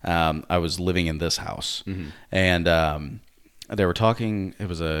I was living in this house. Mm-hmm. And they were talking, it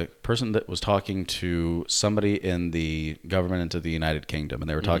was a person that was talking to somebody in the government into the United Kingdom. And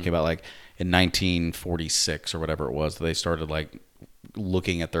they were talking about like in 1946 or whatever it was, they started like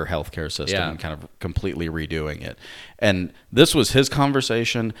looking at their healthcare system and kind of completely redoing it. And this was his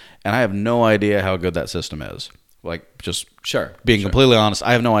conversation. And I have no idea how good that system is. Like just being completely honest,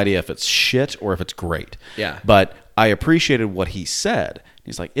 I have no idea if it's shit or if it's great. Yeah. But I appreciated what he said.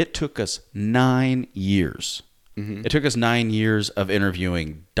 He's like, it took us 9 years. Mm-hmm. It took us 9 years of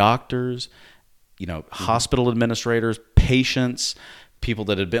interviewing doctors, hospital administrators, patients, people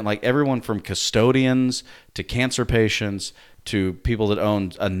that had been like everyone from custodians to cancer patients to people that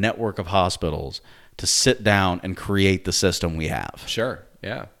owned a network of hospitals to sit down and create the system we have. Sure.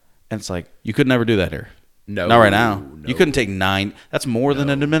 Yeah. And it's like, you could never do that here. No. Not right now. No. You couldn't take 9. That's more than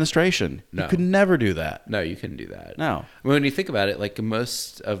an administration. No. You could never do that. No, you couldn't do that. No. I mean, when you think about it, like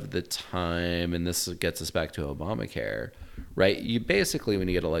most of the time, and this gets us back to Obamacare, right? You basically, when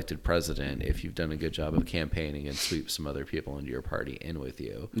you get elected president, if you've done a good job of campaigning and sweep some other people into your party in with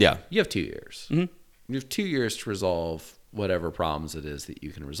you, you have 2 years. Mm-hmm. You have 2 years to resolve whatever problems it is that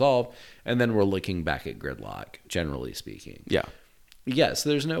you can resolve, and then we're looking back at gridlock, generally speaking. Yeah. Yeah, so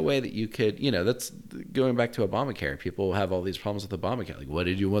there's no way that you could, that's going back to Obamacare. People have all these problems with Obamacare. Like, what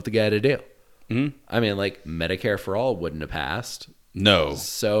did you want the guy to do? Mm-hmm. I mean, like, Medicare for all wouldn't have passed. No.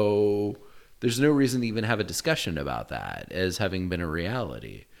 So there's no reason to even have a discussion about that as having been a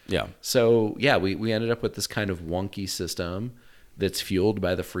reality. Yeah. So, yeah, we ended up with this kind of wonky system that's fueled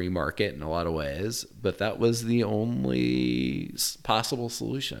by the free market in a lot of ways, but that was the only possible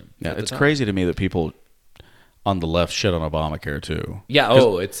solution. Yeah, it's crazy to me that people on the left shit on Obamacare too. Yeah,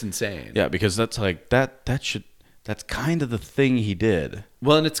 it's insane. Yeah, because that's like that's kind of the thing he did.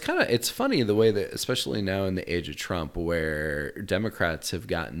 Well, and it's funny the way that, especially now in the age of Trump, where Democrats have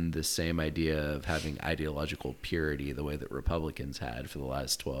gotten the same idea of having ideological purity the way that Republicans had for the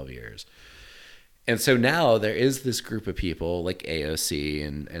last 12 years. And so now there is this group of people like AOC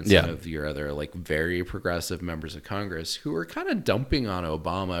and some of your other like very progressive members of Congress who are kind of dumping on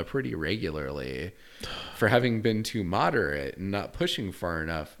Obama pretty regularly for having been too moderate and not pushing far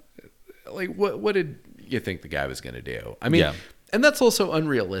enough. Like, what did you think the guy was going to do? I mean, and that's also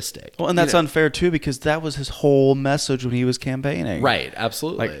unrealistic. Well, and that's unfair too, because that was his whole message when he was campaigning. Right,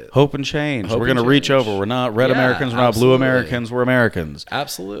 absolutely. Like hope and change. We're going to reach over. We're not red Americans. We're not blue Americans. We're Americans.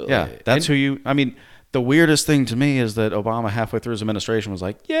 Absolutely. Yeah, that's I mean, the weirdest thing to me is that Obama halfway through his administration was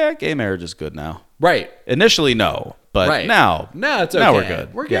like, yeah, gay marriage is good now. Right. Initially, no. But now it's okay. Now we're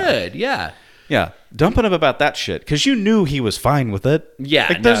good. We're good, yeah. Yeah, dumping him about that shit because you knew he was fine with it. Yeah,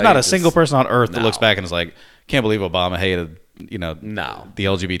 like, there's no, not he a single person on earth that no. looks back and is like, can't believe Obama hated, No. the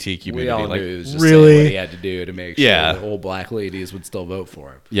LGBT community. We all like, knew he was just really? saying what he had to do to make sure Yeah. that old black ladies would still vote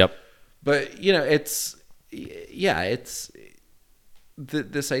for him. Yep. But, it's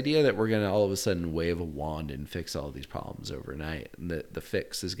this idea that we're going to all of a sudden wave a wand and fix all these problems overnight. And the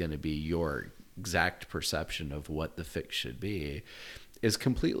fix is going to be your exact perception of what the fix should be is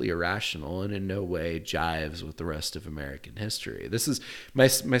completely irrational and in no way jives with the rest of American history. This is my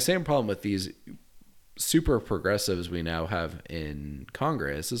same problem with these super progressives we now have in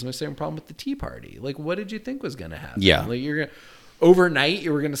Congress is my same problem with the Tea Party. Like, what did you think was going to happen? Yeah. Like, overnight,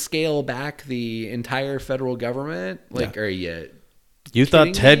 you were going to scale back the entire federal government? Like, Yeah. Are you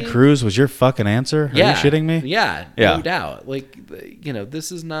thought Ted me? Cruz was your fucking answer? Are you shitting me? Yeah, Yeah. no doubt. Like,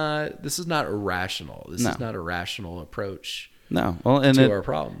 this is not irrational. This No. is not a rational approach No. Well, and to our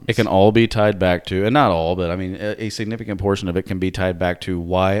problems. it can all be tied back to, and not all, but I mean, a significant portion of it can be tied back to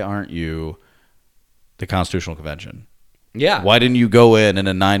why aren't you the Constitutional Convention? Yeah. Why didn't you go in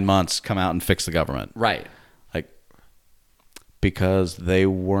and 9 months come out and fix the government? Right. Like, because they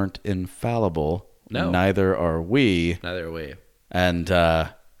weren't infallible. No. Neither are we. Neither are we. And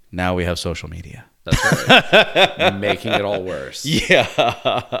now we have social media. That's right. Making it all worse.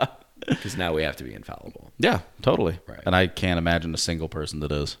 Yeah. Because now we have to be infallible. Yeah, totally. Right. And I can't imagine a single person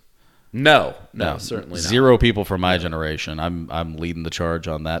that is. No, certainly not. Zero people from my generation. I'm leading the charge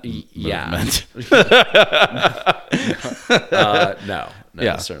on that movement. No,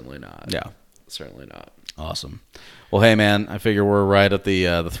 Yeah. certainly not. Yeah. Certainly not. Awesome. Well, hey, man, I figure we're right at the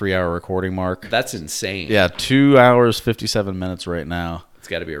 3-hour recording mark. That's insane. Yeah, 2 hours, 57 minutes right now. It's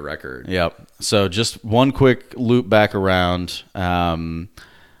got to be a record. Yep. So just one quick loop back around.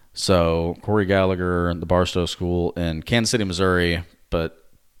 So Corey Gallagher, the Barstow School in Kansas City, Missouri, but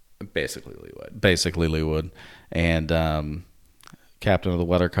Basically Leewood, and captain of the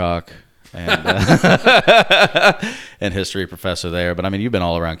Weathercock, and and history professor there. But I mean, you've been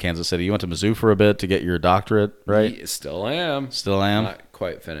all around Kansas City. You went to Mizzou for a bit to get your doctorate, right? Yeah, still am. Still am. Not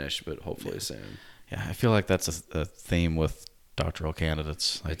quite finished, but hopefully soon. Yeah, I feel like that's a theme with doctoral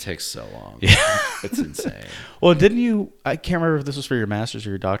candidates. Like, It takes so long. yeah. It's insane. Well, didn't you? I can't remember if this was for your master's or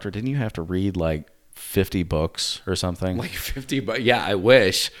your doctorate. Didn't you have to read like 50 books or something? Like 50, but yeah, I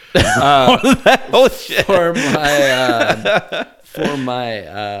wish. Oh shit! For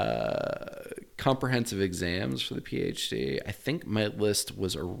my comprehensive exams for the PhD, I think my list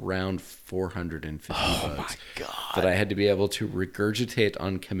was around 450 books. Oh my god! That I had to be able to regurgitate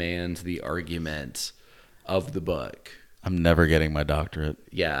on command the argument of the book. I'm never getting my doctorate.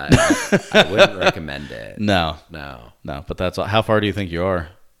 Yeah, I wouldn't recommend it. No. But that's all. How far do you think you are?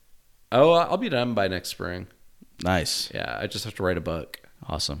 Oh, I'll be done by next spring. Nice. Yeah, I just have to write a book.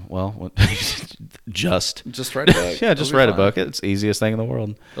 Awesome. Well, just write a book. yeah, just It'll be wait a fun. book. It's the easiest thing in the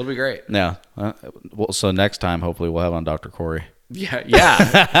world. It'll be great. Yeah. Well, so next time, hopefully, we'll have on Dr. Corey. Yeah.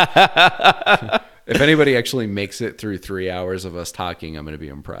 If anybody actually makes it through 3 hours of us talking, I'm going to be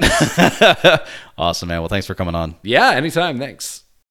impressed. Awesome, man. Well, thanks for coming on. Yeah, anytime. Thanks.